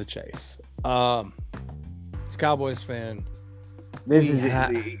cut to the chase. As a Cowboys fan,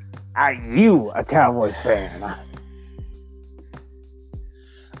 are you a Cowboys fan?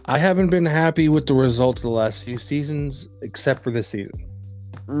 I haven't been happy with the results of the last few seasons, except for this season.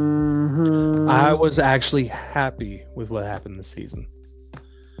 Mm-hmm. I was actually happy with what happened this season.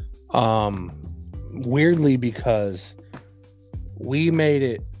 Weirdly, because we made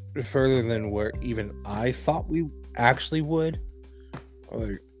it further than where even I thought we actually would.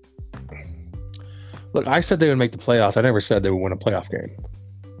 Look, I said they would make the playoffs. I never said they would win a playoff game.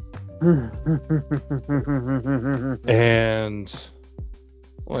 And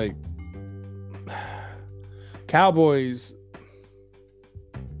like Cowboys,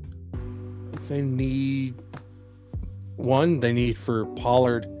 they need for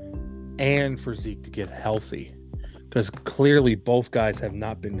Pollard and for Zeke to get healthy, because clearly both guys have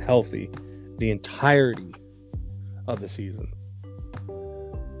not been healthy the entirety of the season.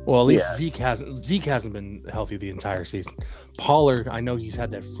 Well, at least Zeke hasn't been healthy the entire season. Pollard, I know he's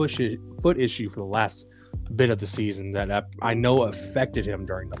had that foot issue for the last bit of the season that I know affected him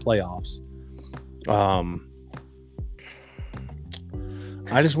during the playoffs.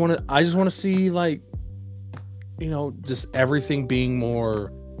 I just want to see, like, you know, just everything being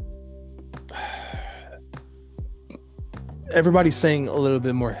more. Everybody's saying a little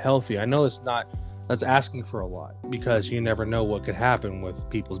bit more healthy. I know that's asking for a lot, because you never know what could happen with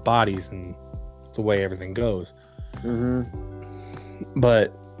people's bodies and the way everything goes. Mm-hmm.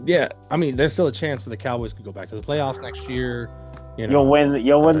 But yeah, I mean, there's still a chance that the Cowboys could go back to the playoffs next year. You know,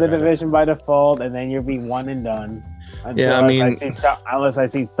 you'll win the division by default, and then you'll be one and done. Unless I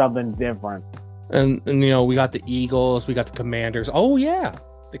see something different. And you know, we got the Eagles, we got the Commanders. Oh yeah,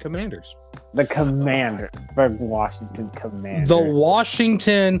 the Commanders. The Commander for Washington Commanders. The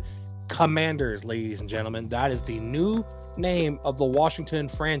Washington Commanders, ladies and gentlemen. That is the new name of the Washington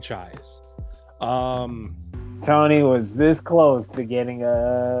franchise. Tony was this close to getting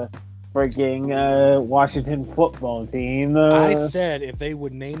a freaking Washington football team. I said if they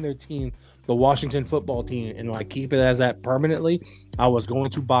would name their team the Washington football team and like keep it as that permanently, I was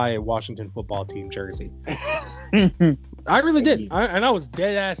going to buy a Washington football team jersey. I really did. And I was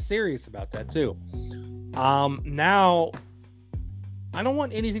dead ass serious about that too. Now I don't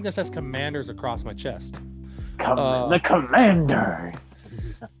want anything that says Commanders across my chest. The Commanders.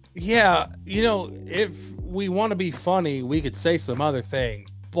 Yeah, you know, if we want to be funny, we could say some other things,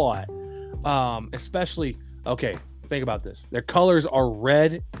 but especially, okay, think about this. Their colors are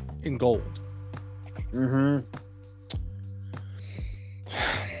red and gold. Mm-hmm.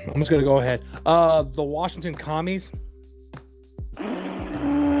 I'm just gonna go ahead. The Washington Commies.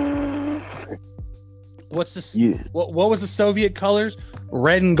 What's this? Yeah. What was the Soviet colors?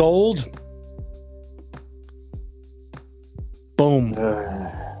 Red and gold. Boom.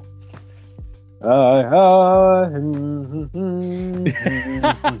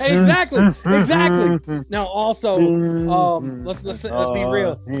 Exactly. Now, also, let's be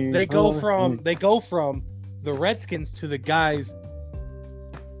real. They go from the Redskins to the guys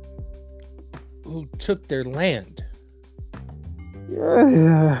who took their land.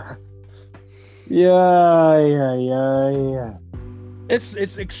 Yeah.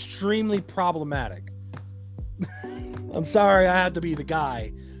 It's extremely problematic. I'm sorry I have to be the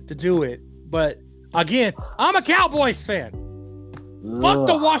guy to do it, but again, I'm a Cowboys fan. Fuck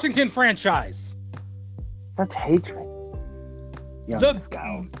the Washington franchise. Such hatred.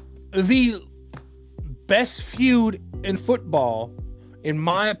 The best feud in football, in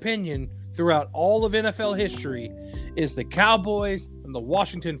my opinion, throughout all of NFL history, is the Cowboys and the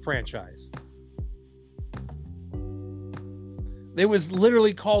Washington franchise. It was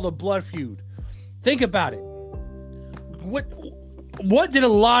literally called a blood feud. Think about it. What did a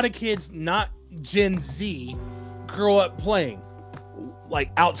lot of kids, not Gen Z, grow up playing?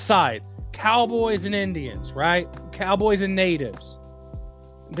 Like outside. Cowboys and Indians, right? Cowboys and Natives.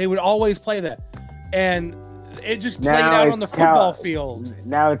 They would always play that. And it just played out on the football field.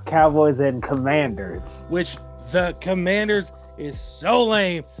 Now it's Cowboys and Commanders. Which the Commanders is so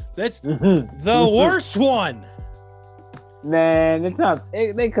lame. That's the worst one. Man, it's not.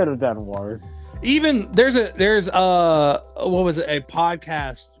 They could have done worse. Even there's what was it? A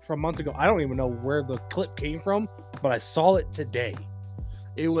podcast from months ago. I don't even know where the clip came from, but I saw it today.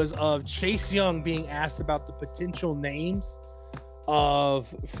 It was of Chase Young being asked about the potential names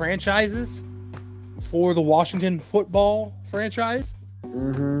of franchises for the Washington football franchise.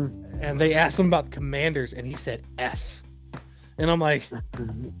 Mm-hmm. And they asked him about the Commanders, and he said F. And I'm like,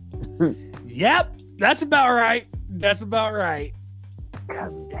 yep, that's about right. That's about right.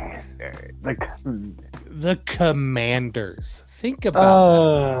 Commanders. The Commanders. Think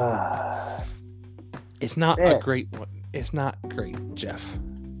about that. It's not a great one. It's not great, Jeff.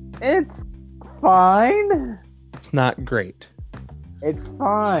 It's fine. It's not great. It's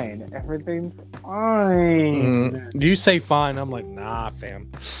fine. Everything's fine. Do you say fine? I'm like, nah,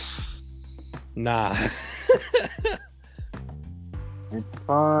 fam. Nah. It's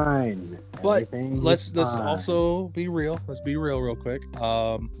fine. But let's also be real. Let's be real quick.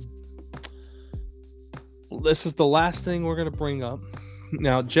 This is the last thing we're gonna bring up.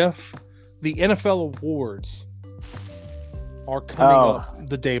 Now, Jeff, the NFL awards are coming up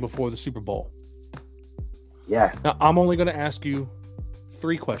the day before the Super Bowl. Yes. Now, I'm only gonna ask you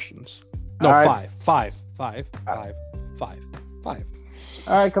 3 questions. No, right. five. All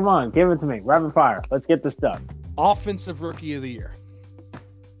right, come on, give it to me. Rapid fire. Let's get this done. Offensive Rookie of the Year.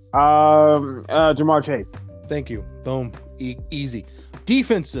 Jamar Chase. Thank you. Boom. Easy.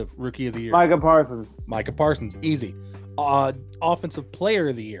 Defensive Rookie of the Year. Micah Parsons. Easy. Offensive Player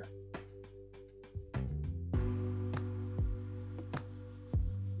of the Year.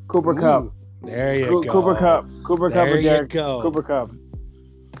 Cooper Kupp. There you go. Cooper Kupp. There you go. Cooper Kupp.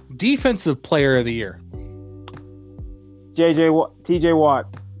 Defensive Player of the Year. TJ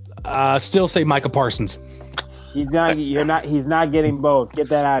Watt. Still say Micah Parsons. He's not getting both. Get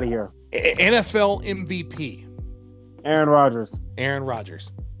that out of here. NFL MVP. Aaron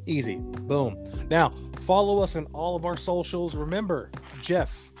Rodgers. Easy. Boom. Now, follow us on all of our socials. Remember,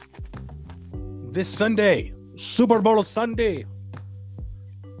 Jeff, this Sunday, Super Bowl Sunday,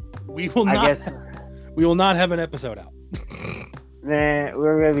 we will not have an episode out. Man,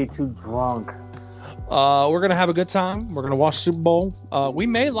 we're gonna be too drunk. We're gonna have a good time. We're gonna watch Super Bowl. We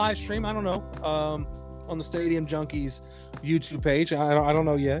may live stream. I don't know. On the Stadium Junkies YouTube page. I don't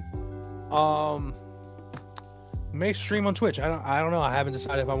know yet. May stream on Twitch. I don't know. I haven't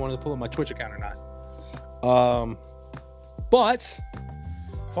decided if I wanted to pull up my Twitch account or not. But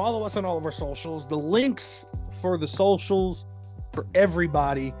follow us on all of our socials. The links for the socials for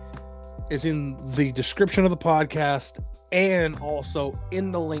everybody is in the description of the podcast and also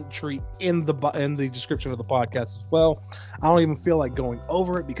in the link tree in the description of the podcast as well. I don't even feel like going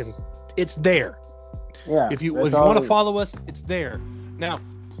over it because it's there. Yeah. If you want to follow us, it's there. Now,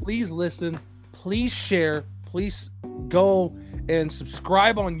 please listen, please share, please go and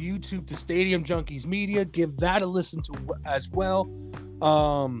subscribe on YouTube to Stadium Junkies Media. Give that a listen to as well.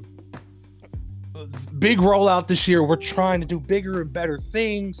 Big rollout this year. We're trying to do bigger and better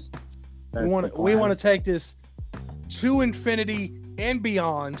things. We want to take this to infinity and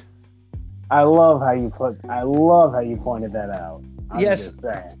beyond. I love how you pointed that out. Yes.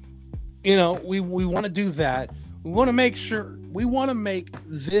 You know, we want to do that. We want to make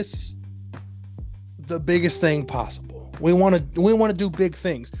this the biggest thing possible. We want to do big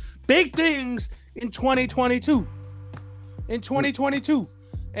things in 2022.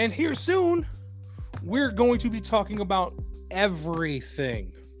 And here soon, we're going to be talking about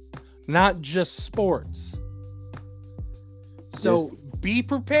everything, not just sports. So be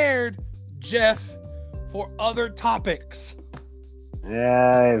prepared, Jeff, for other topics.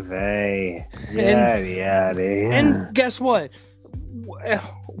 Yeah, and guess what?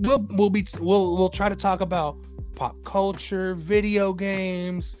 We'll try to talk about pop culture, video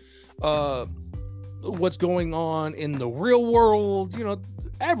games, what's going on in the real world,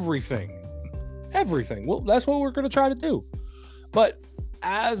 everything. Well, that's what we're going to try to do. But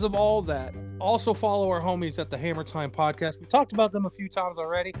as of all that, also follow our homies at the Hammer Time Podcast. We talked about them a few times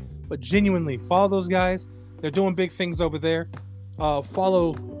already, but genuinely follow those guys. They're doing big things over there.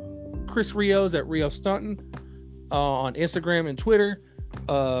 Follow Chris Rios at Rio Stunton on Instagram and Twitter.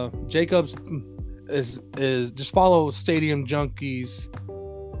 Jacobs is just follow Stadium Junkies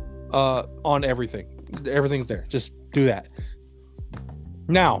on everything. Everything's there. Just do that.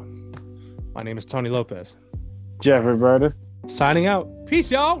 Now, my name is Tony Lopez. Jeffrey Berta. Signing out.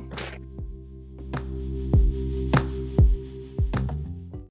 Peace, y'all.